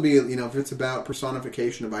could also be if it's about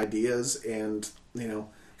personification of ideas and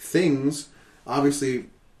things. Obviously,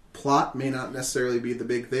 plot may not necessarily be the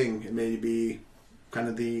big thing. It may be kind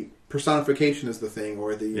of the personification is the thing,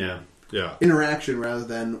 or the interaction rather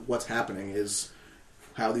than what's happening is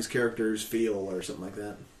how these characters feel or something like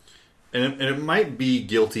that. And it might be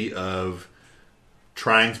guilty of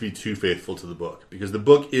trying to be too faithful to the book, because the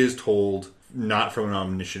book is told not from an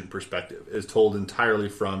omniscient perspective. It's told entirely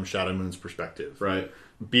from Shadow Moon's perspective. Right.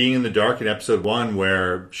 Being in the dark in episode 1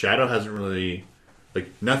 where Shadow hasn't really,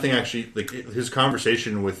 nothing actually, his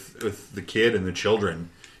conversation with the kid and the children,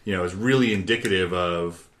 is really indicative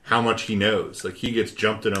of how much he knows. Like, he gets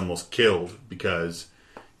jumped and almost killed because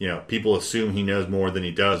people assume he knows more than he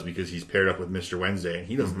does because he's paired up with Mr. Wednesday, and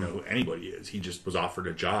he doesn't know who anybody is. He just was offered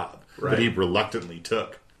a job that he reluctantly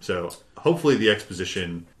took. So hopefully the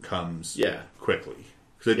exposition comes quickly.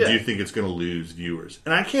 Because I do think it's going to lose viewers.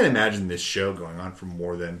 And I can't imagine this show going on for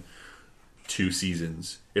more than 2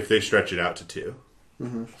 seasons if they stretch it out to 2.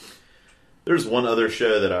 Mm-hmm. There's one other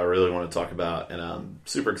show that I really want to talk about, and I'm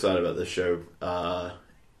super excited about this show.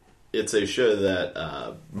 It's a show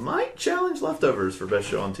that might challenge Leftovers for best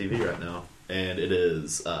show on TV right now, and it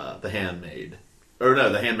is The Handmaid. Or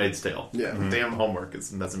no, The Handmaid's Tale. Yeah. Damn homework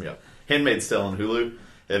is messing me up. Handmaid's Tale on Hulu.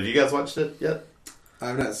 Have you guys watched it yet?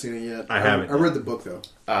 I've not seen it yet. I haven't. I read the book, though.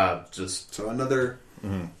 So another...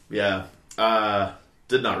 Yeah.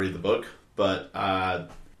 Did not read the book, but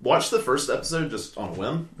watched the first episode just on a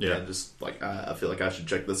whim. Yeah. And just like, I feel like I should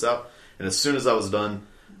check this out. And as soon as I was done,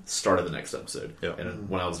 started the next episode. Yeah. And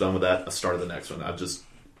when I was done with that, I started the next one.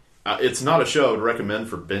 It's not a show I would recommend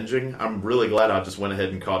for binging. I'm really glad I just went ahead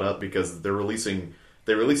and caught up because they released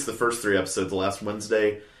the first 3 episodes last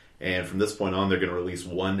Wednesday, and from this point on, they're going to release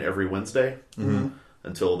one every Wednesday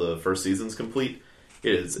until the first season's complete.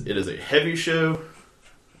 It is a heavy show.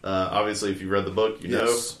 Obviously, if you read the book, you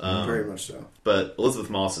know. Very much so. But Elizabeth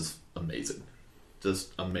Moss is amazing.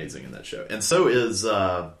 Just amazing in that show. And so is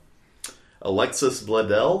Alexis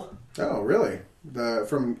Bledel. Oh, really?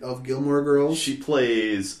 From Of Gilmore Girls? She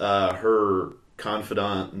plays her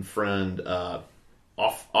confidant and friend,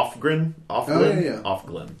 Offgren.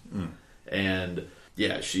 Offglen. And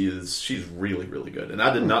yeah, she's really, really good. And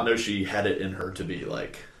I did not know she had it in her to be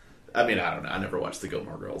like, I mean, I don't know. I never watched the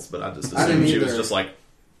Gilmore Girls, but I just assumed she was just like,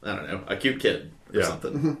 I don't know, a cute kid or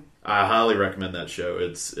something. I highly recommend that show.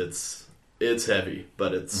 It's heavy,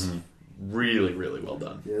 but it's really, really well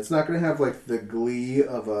done. Yeah, it's not going to have like the glee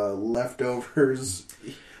of Leftovers.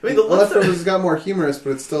 I mean, the Leftovers has got more humorous,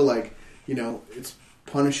 but it's still like, it's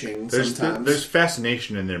punishing sometimes. There's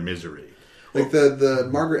fascination in their misery. Like the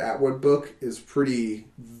Margaret Atwood book is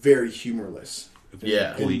very humorless.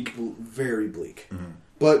 Yeah. Bleak. Very bleak.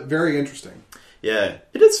 But very interesting. Yeah,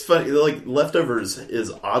 it is funny. Like, Leftovers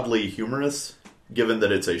is oddly humorous, given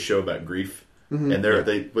that it's a show about grief. And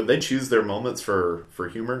when they choose their moments for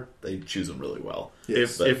humor, they choose them really well.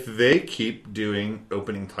 Yes. If they keep doing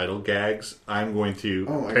opening title gags, I'm going to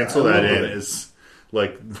pencil God, that in as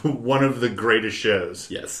like one of the greatest shows.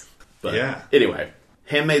 Yes. But yeah. Anyway,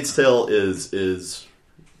 Handmaid's Tale is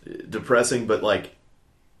depressing, but like,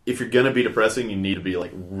 if you're gonna be depressing, you need to be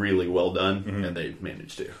like really well done, and they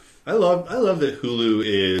managed to. I love that Hulu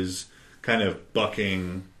is kind of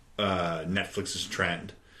bucking Netflix's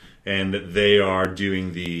trend, and that they are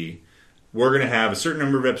doing we're going to have a certain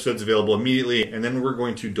number of episodes available immediately, and then we're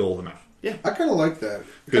going to dole them out. Yeah, I kind of like that.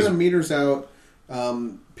 It kind of meters out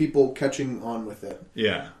people catching on with it.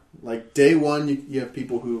 Yeah, like day one, you have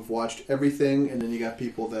people who've watched everything, and then you got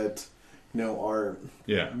people that are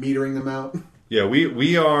metering them out. Yeah, we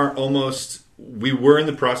were in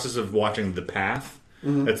the process of watching The Path.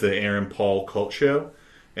 That's the Aaron Paul cult show,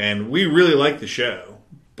 and we really like the show,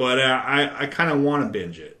 but I kind of want to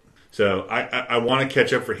binge it. So I want to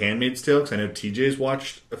catch up for Handmaid's Tale, because I know TJ's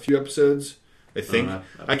watched a few episodes. I think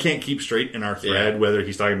I can't keep straight in our thread whether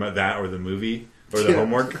he's talking about that or the movie or the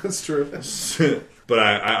homework. That's true. But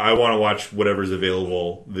I want to watch whatever's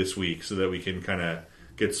available this week so that we can kind of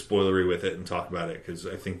get spoilery with it and talk about it, because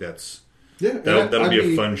I think that'll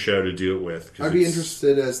be a fun show to do it with. I'd be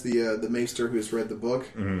interested as the maester who's read the book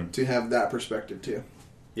to have that perspective too.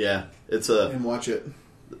 Yeah, and watch it.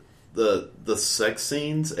 The sex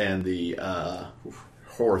scenes and the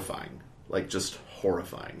horrifying, like just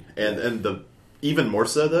horrifying, and the even more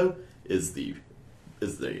so though is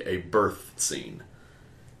a birth scene,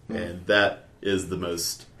 and that is the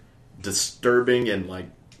most disturbing and like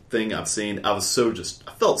thing I've seen. I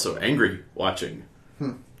felt so angry watching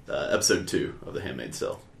episode 2 of The Handmaid's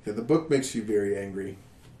Tale. Yeah, the book makes you very angry,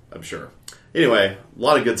 I'm sure. Anyway, a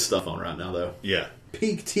lot of good stuff on right now though. Yeah,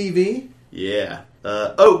 peak TV. Yeah.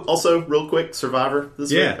 Also, real quick, Survivor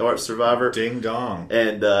this week. I watched Survivor. Ding dong.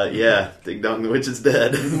 And, Ding dong, the witch is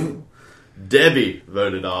dead. Debbie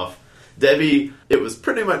voted off. Debbie, it was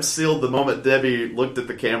pretty much sealed the moment Debbie looked at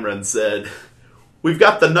the camera and said, "We've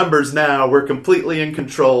got the numbers now. We're completely in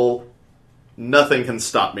control. Nothing can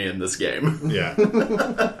stop me in this game." Yeah.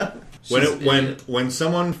 when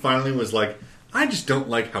someone finally was like, "I just don't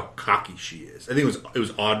like how cocky she is." I think it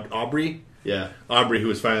was Aubrey. Yeah. Aubrey, who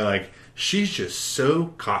was finally like, "She's just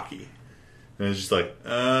so cocky." And it's just like,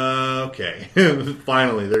 okay.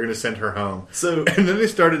 Finally, they're going to send her home. And then they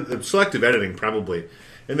started selective editing, probably.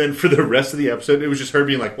 And then for the rest of the episode, it was just her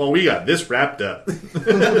being like, "Well, we got this wrapped up."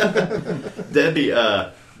 Debbie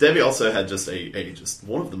also had just just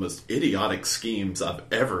one of the most idiotic schemes I've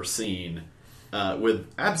ever seen, with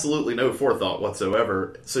absolutely no forethought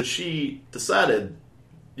whatsoever. So she decided,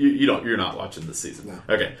 you're not watching this season. No.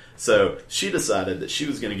 Okay. So she decided that she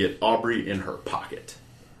was going to get Aubrey in her pocket.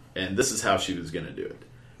 And this is how she was going to do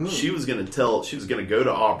it. She was going to go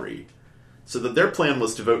to Aubrey, So that their plan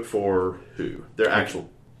was to vote for who? Their actual...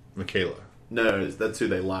 Michaela. No, that's who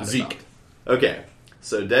they lied Zeke. about. Okay.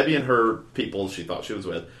 So Debbie and her people she thought she was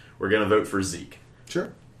with were going to vote for Zeke.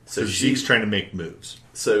 Sure. So Zeke's trying to make moves.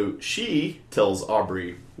 So she tells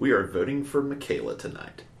Aubrey, we are voting for Michaela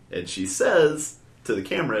tonight. And she says to the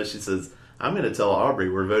camera, she says, I'm going to tell Aubrey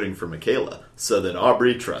we're voting for Michaela so that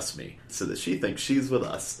Aubrey trusts me, so that she thinks she's with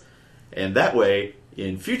us. And that way,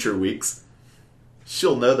 in future weeks,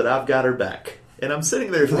 she'll know that I've got her back. And I'm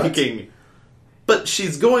sitting there thinking, but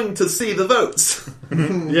she's going to see the votes.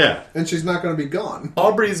 Yeah. And she's not going to be gone.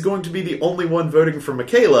 Aubrey's going to be the only one voting for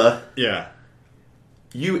Michaela. Yeah.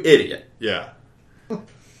 You idiot. Yeah.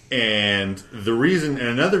 And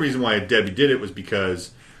another reason why Debbie did it was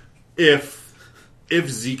because if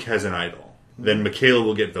Zeke has an idol, then Michaela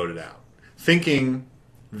will get voted out. Thinking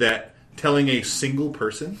that telling a single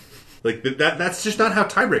person, like that's just not how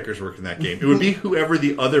tiebreakers work in that game. It would be whoever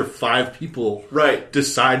the other 5 people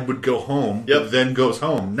decide would go home, then goes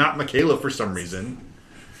home, not Michaela for some reason.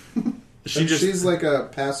 She's like a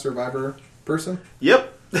past survivor person?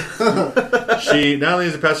 Yep. She not only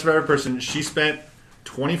is a past survivor person, she spent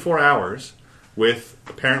 24 hours with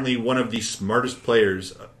apparently one of the smartest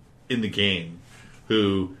players in the game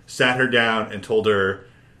who sat her down and told her,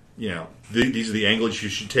 these are the angles you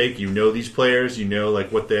should take. You know these players. You know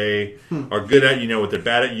like what they are good at. You know what they're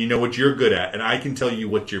bad at. You know what you're good at. And I can tell you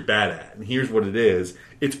what you're bad at. And here's what it is.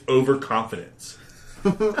 It's overconfidence.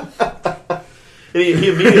 He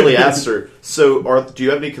immediately asked her, so do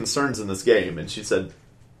you have any concerns in this game? And she said,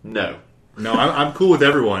 no. No, I'm cool with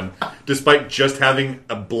everyone, despite just having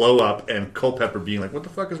a blow up and Culpepper being like, what the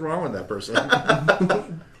fuck is wrong with that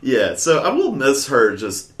person? Yeah, so I will miss her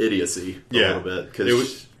just idiocy a little bit.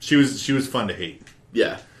 Cause she was fun to hate.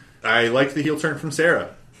 Yeah. I liked the heel turn from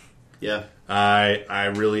Sarah. Yeah. I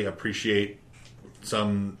really appreciate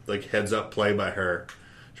some like heads up play by her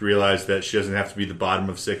to realize that she doesn't have to be the bottom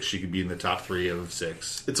of 6. She could be in the top 3 of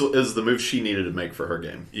 6. It was the move she needed to make for her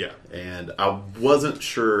game. Yeah. And I wasn't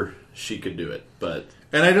sure she could do it, but...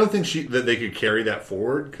 And I don't think that they could carry that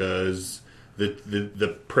forward because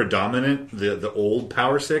the predominant, the old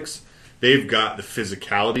Power 6, they've got the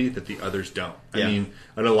physicality that the others don't. Yeah. I mean,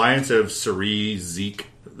 an alliance of Cerie, Zeke,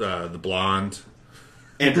 the blonde...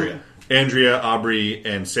 Andrea, Aubrey,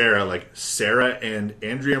 and Sarah. Like, Sarah and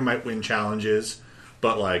Andrea might win challenges,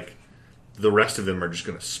 but, like, the rest of them are just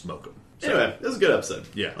going to smoke them. So, anyway, it was a good episode.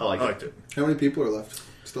 Yeah, I liked it. How many people are left?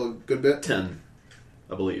 Still a good bit? 10,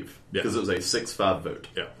 I believe. Because it was a 6-5 vote.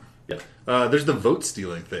 Yeah. Yeah. There's the vote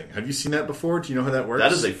stealing thing. Have you seen that before? Do you know how that works?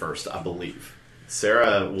 That is a first, I believe.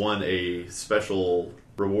 Sarah won a special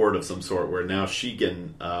reward of some sort where now she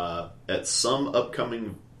can, at some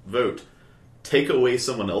upcoming vote, take away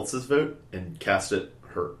someone else's vote and cast it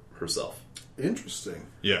herself. Interesting.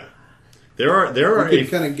 Yeah. There are We can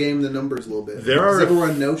kind of game the numbers a little bit. Does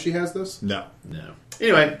everyone know she has this? No.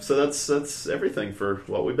 Anyway, so that's everything for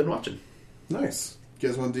what we've been watching. Nice. You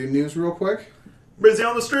guys want to do news real quick? Brizzy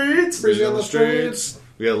on the streets! Brizzy on the streets.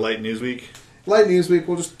 We got a light news week. Light news week.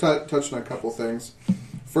 We'll just touch on a couple things.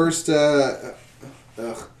 First,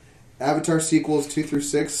 Avatar sequels 2 through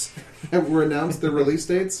 6 were announced their release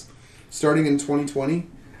dates starting in 2020.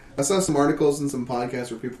 I saw some articles and some podcasts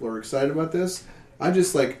where people are excited about this. I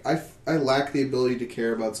just I lack the ability to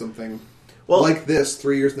care about something like this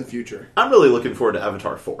 3 years in the future. I'm really looking forward to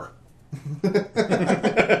Avatar 4.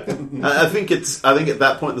 I think at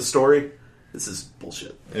that point in the story, this is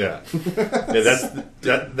bullshit. Yeah,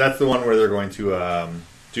 that's the one where they're going to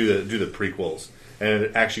do the prequels, and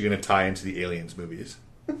it's actually going to tie into the Aliens movies.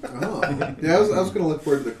 Oh, yeah. I was going to look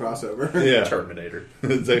forward to the crossover. Yeah, Terminator.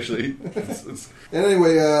 It's actually. And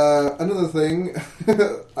anyway, another thing,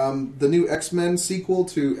 the new X-Men sequel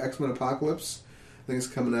to X-Men Apocalypse, I think it's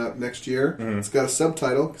coming out next year. Mm-hmm. It's got a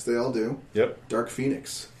subtitle because they all do. Yep. Dark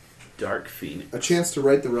Phoenix. Dark Phoenix. A chance to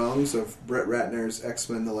right the wrongs of Brett Ratner's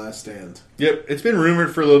X-Men: The Last Stand. Yep, it's been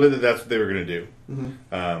rumored for a little bit that that's what they were going to do.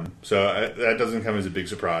 Mm-hmm. So that doesn't come as a big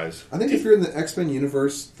surprise. I think if you're in the X-Men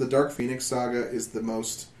universe, the Dark Phoenix saga is the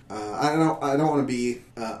most... I don't want to be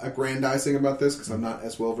aggrandizing about this because I'm not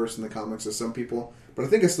as well versed in the comics as some people, but I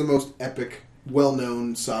think it's the most epic,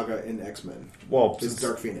 well-known saga in X-Men. Well, is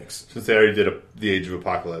Dark Phoenix. Since they already did the Age of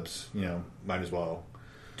Apocalypse, might as well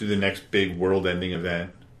do the next big world-ending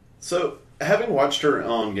event. So, having watched her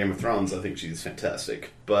on Game of Thrones, I think she's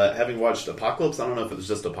fantastic. But having watched Apocalypse, I don't know if it was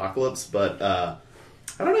just Apocalypse, but I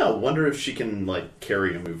don't know. I wonder if she can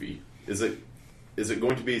carry a movie. Is it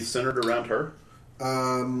going to be centered around her?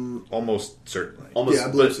 Almost certainly. Yeah,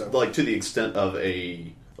 I believe so. To the extent of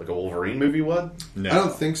a Wolverine movie would? No. I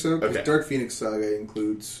don't think so, because Okay. Dark Phoenix saga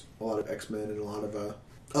includes a lot of X-Men and a lot of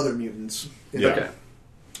other mutants. Yeah. Okay.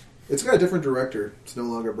 It's got a different director. It's no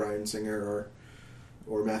longer Bryan Singer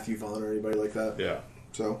or Matthew Vaughn or anybody like that. Yeah.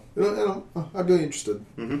 So, I'm really interested.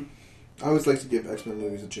 Mm-hmm. I always like to give X-Men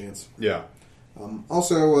movies a chance. Yeah.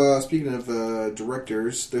 Also, speaking of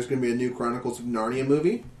directors, there's going to be a new Chronicles of Narnia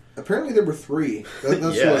movie. Apparently there were 3.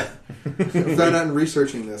 That's Yeah. what I found out in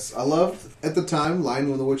researching this. I loved, at the time,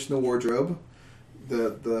 Lion, the Witch, and the Wardrobe,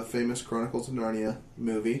 the famous Chronicles of Narnia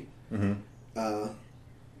movie from a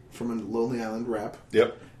Lonely Island rap.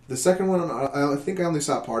 Yep. The second one, I think I only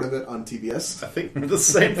saw part of it on TBS. I think the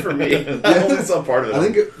same for me. I only saw part of it. I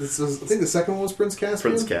think the second one was Prince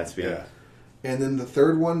Caspian. Prince Caspian. Yeah. And then the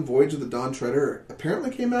third one, Voyage of the Dawn Treader,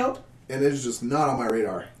 apparently came out, and it's just not on my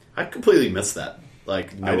radar. I completely missed that.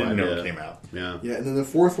 Like, no I didn't know idea. it came out. Yeah. Yeah, and then the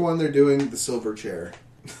fourth one, they're doing The Silver Chair.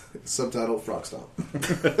 Subtitled Frog Stomp.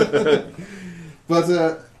 But,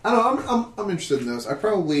 I don't know, I'm interested in those. I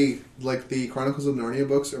probably, like, the Chronicles of Narnia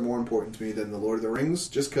books are more important to me than the Lord of the Rings,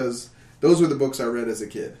 just because those were the books I read as a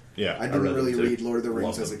kid. Yeah, I didn't read really them too. read Lord of the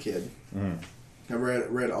Rings Love as a them. kid. Mm. I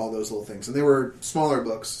read all those little things. And they were smaller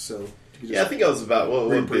books, so... you could Yeah, I think I was about what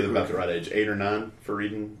read would be pretty about the quick. right age, 8 or 9 for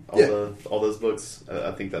reading Yeah. all those books.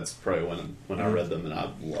 I think that's probably when I read them and I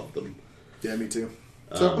loved them. Yeah, me too.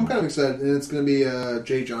 So I'm kind of excited, and it's going to be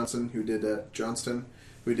Jay Johnson, who did Johnston,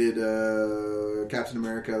 who did Captain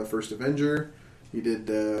America: The First Avenger. He did.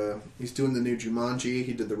 He's doing the new Jumanji.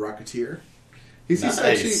 He did The Rocketeer.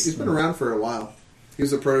 He's been around for a while. He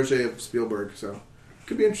was a protege of Spielberg, so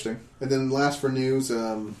could be interesting. And then last for news,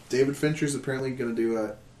 David Fincher's apparently going to do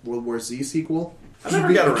a World War Z sequel. I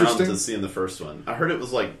never got around Interesting. to seeing the first one. I heard it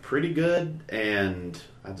was like pretty good, and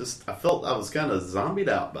I felt I was kind of zombied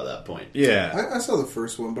out by that point. Yeah. I saw the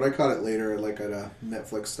first one, but I caught it later, like at a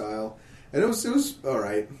Netflix style, and it was all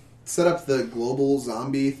right. Set up the global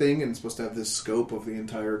zombie thing, and it's supposed to have this scope of the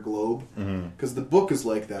entire globe. Because the book is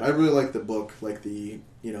like that. I really like the book, like the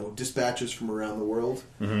dispatches from around the world,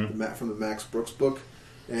 from the Max Brooks book,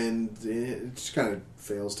 and it just kind of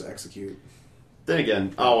fails to execute. Then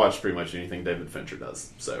again, I'll watch pretty much anything David Fincher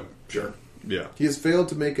does. So Sure, Yeah. he has failed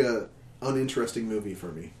to make a uninteresting movie for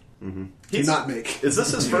me. He's- not make. Is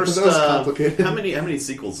this his first? That was complicated. How many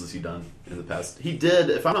sequels has he done in the past? He did,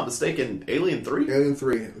 if I'm not mistaken, Alien 3. Alien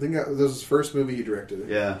 3. I think that was his first movie he directed.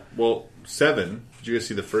 Yeah, Well, 7. Did you guys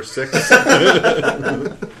see the first 6?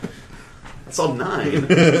 I saw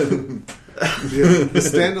 9. The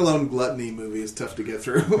standalone Gluttony movie is tough to get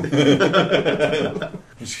through.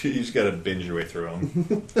 You just got to binge your way through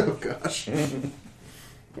them. Oh, gosh.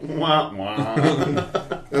 Wah, wah.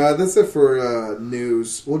 That's it for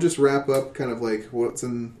news. We'll just wrap up kind of like what's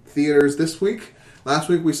in theaters this week. Last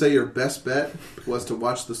week we say your best bet was to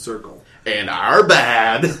watch The Circle. And our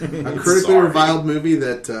bad. A critically reviled movie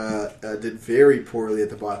that did very poorly at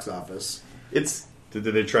the box office. Did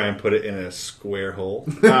they try and put it in a square hole?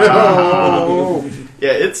 Oh!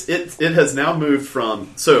 Yeah, it has now moved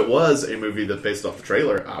from, so it was a movie that based off the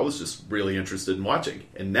trailer I was just really interested in watching,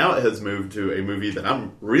 and now it has moved to a movie that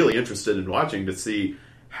I'm really interested in watching to see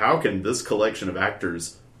how can this collection of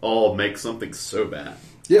actors all make something so bad.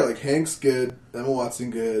 Yeah, like Hank's good, Emma Watson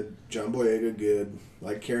good, John Boyega good,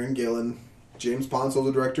 like Karen Gillan, James Ponsell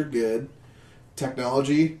the director good,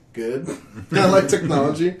 technology good. I like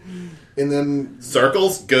technology. And then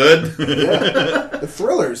Circles, good. yeah, the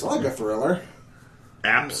thrillers. I like a thriller.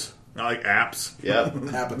 Apps. I like apps.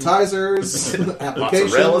 Yep. Appetizers, Mozzarella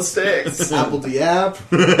applications, sticks. Apple Diap,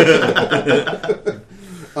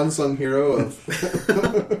 unsung hero of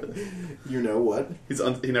you know what?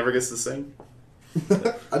 He never gets to sing.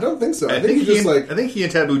 I don't think so. I think he just like I think he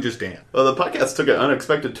and Taboo just danced. Well, the podcast took an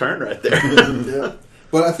unexpected turn right there. yeah.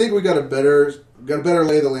 But I think we got a better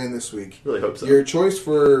lay of the land this week. Really hope so. Your choice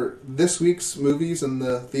for this week's movies in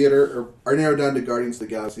the theater are narrowed down to Guardians of the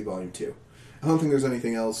Galaxy Volume 2. I don't think there's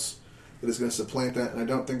anything else that is going to supplant that, and I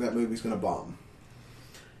don't think that movie's going to bomb.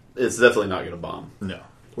 It's definitely not going to bomb. No.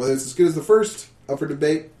 Whether it's as good as the first, up for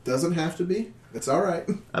debate. Doesn't have to be. It's all right.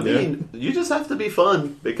 I mean, you just have to be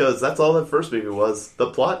fun because that's all that first movie was.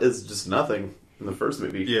 The plot is just nothing in the first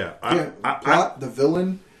movie. Yeah. Plot, the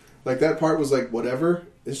villain, like that part was like whatever.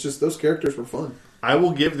 It's just those characters were fun. I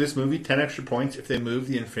will give this movie 10 extra points if they move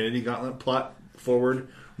the Infinity Gauntlet plot forward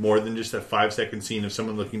more than just a 5-second scene of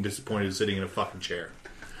someone looking disappointed sitting in a fucking chair.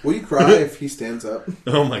 Will you cry if he stands up?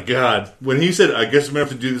 Oh my god. When he said, I guess I'm going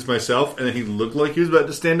to have to do this myself, and then he looked like he was about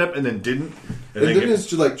to stand up and then didn't. And didn't his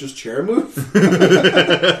just chair move?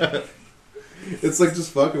 It's like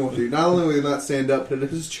just fucking with you. Not only will he not stand up, but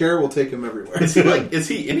his chair will take him everywhere. Is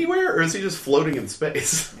he anywhere or is he just floating in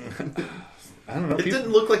space? I don't know. It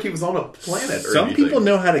didn't look like he was on a planet or Some anything. people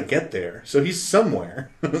know how to get there, so he's somewhere.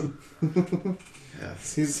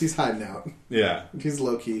 He's hiding out. Yeah. He's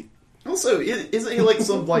low key. Also, isn't he like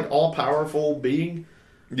some like all powerful being?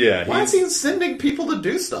 Yeah. Why is he sending people to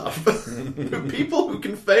do stuff? People who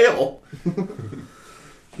can fail.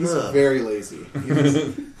 He's very lazy.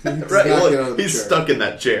 He's stuck in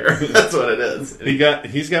that chair. That's what it is. And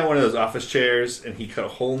he's got one of those office chairs, and he cut a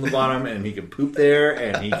hole in the bottom, and he can poop there,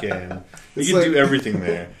 and he can do everything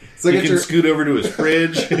there. Like he can scoot over to his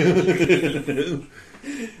fridge.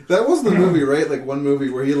 That was the movie, right? Like one movie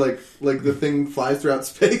where he like the thing flies throughout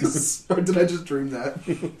space, or did I just dream that?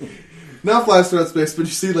 Not flies throughout space, but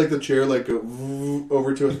you see like the chair like go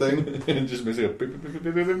over to a thing and just makes like a.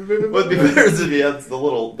 What'd be better is if he has the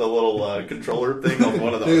little controller thing on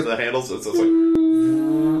one of the handles. So it's just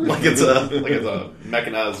like it's a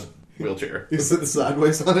mechanized wheelchair. You sit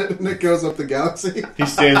sideways on it, and it goes up the galaxy. He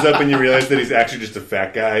stands up, and you realize that he's actually just a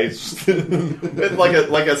fat guy.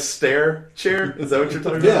 like a stair chair. Is that what you're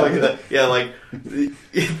talking about? Like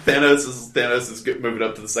Thanos is moving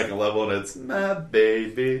up to the second level, and it's my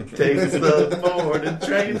baby takes the morning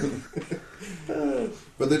train.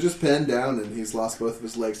 But they're just panned down, and he's lost both of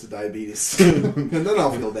his legs to diabetes, and then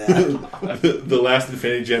I'll feel bad. The last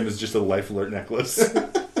Infinity Gem is just a life alert necklace.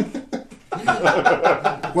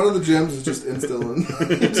 One of the gems is just insulin.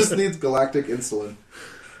 It just needs galactic insulin.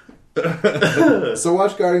 So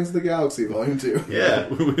watch Guardians of the Galaxy Volume 2. Yeah.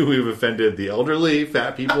 We've offended the elderly,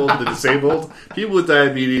 fat people, the disabled, people with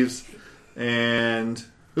diabetes, and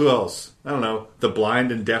who else? I don't know. The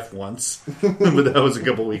blind and deaf once. But that was a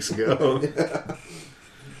couple weeks ago. Yeah.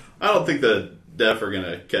 I don't think the deaf are going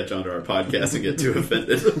to catch on to our podcast and get too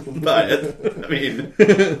offended by it. I mean...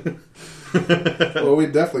 Well, we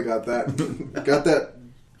definitely got that. Got that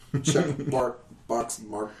check bark box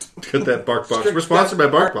marked. Got that bark box. We're sponsored by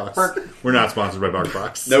Barkbox. We're not sponsored by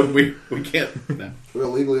Barkbox. No, we can't. No. We're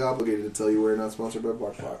legally obligated to tell you we're not sponsored by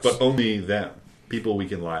Barkbox. But only them. People we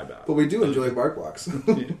can lie about. But we do enjoy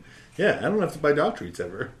Barkbox. Yeah, I don't have to buy dog treats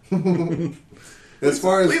ever. As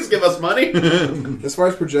far as Please give us money. As far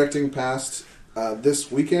as projecting past this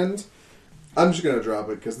weekend, I'm just going to drop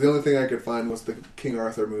it because the only thing I could find was the King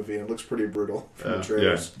Arthur movie, and it looks pretty brutal from the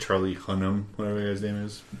trailers. Yeah, Charlie Hunnam, whatever his name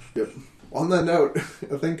is. Yep. On that note,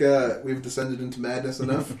 I think we've descended into madness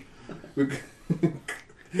enough.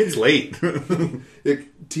 It's late.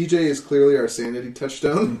 TJ is clearly our sanity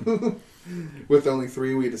touchstone. With only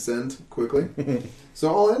 3, we descend quickly.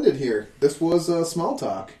 So I'll end it here. This was Small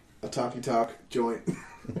Talk, a Talkie Talk joint.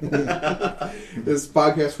 This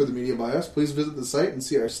podcast for the Media Bias. Please visit the site and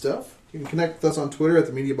see our stuff. You can connect with us on Twitter at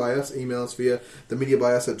The Media Bias, email us via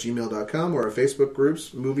themediabias@gmail.com, or our Facebook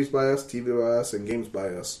groups, Movies Bias, TV Bias, and Games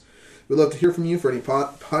Bias. We'd love to hear from you for any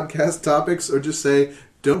podcast topics, or just say,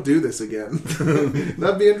 don't do this again.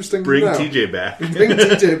 That'd be interesting Bring to know. TJ back. Bring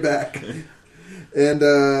TJ back. And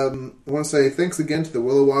I want to say thanks again to the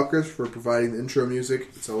Willow Walkers for providing the intro music.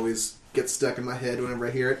 It's always gets stuck in my head whenever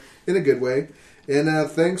I hear it, in a good way. And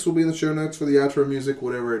thanks will be in the show notes for the outro music,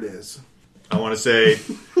 whatever it is. I want to say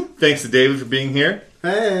thanks to David for being here.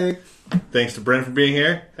 Hey! Thanks to Brent for being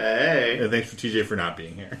here. Hey. And thanks to TJ for not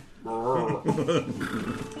being here.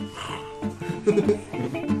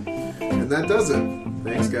 And that does it.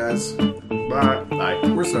 Thanks, guys. Bye. Bye.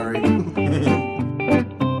 We're sorry.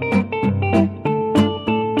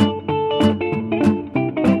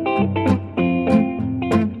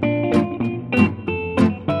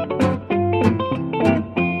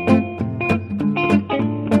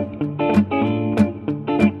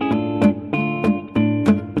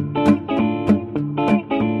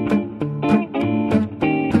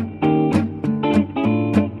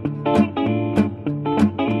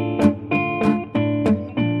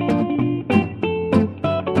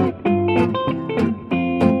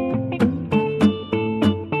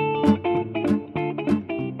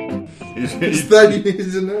 Just thought you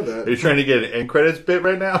needed to know that. Are you trying to get an end credits bit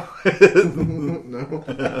right now?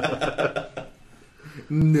 No.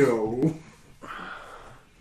 No.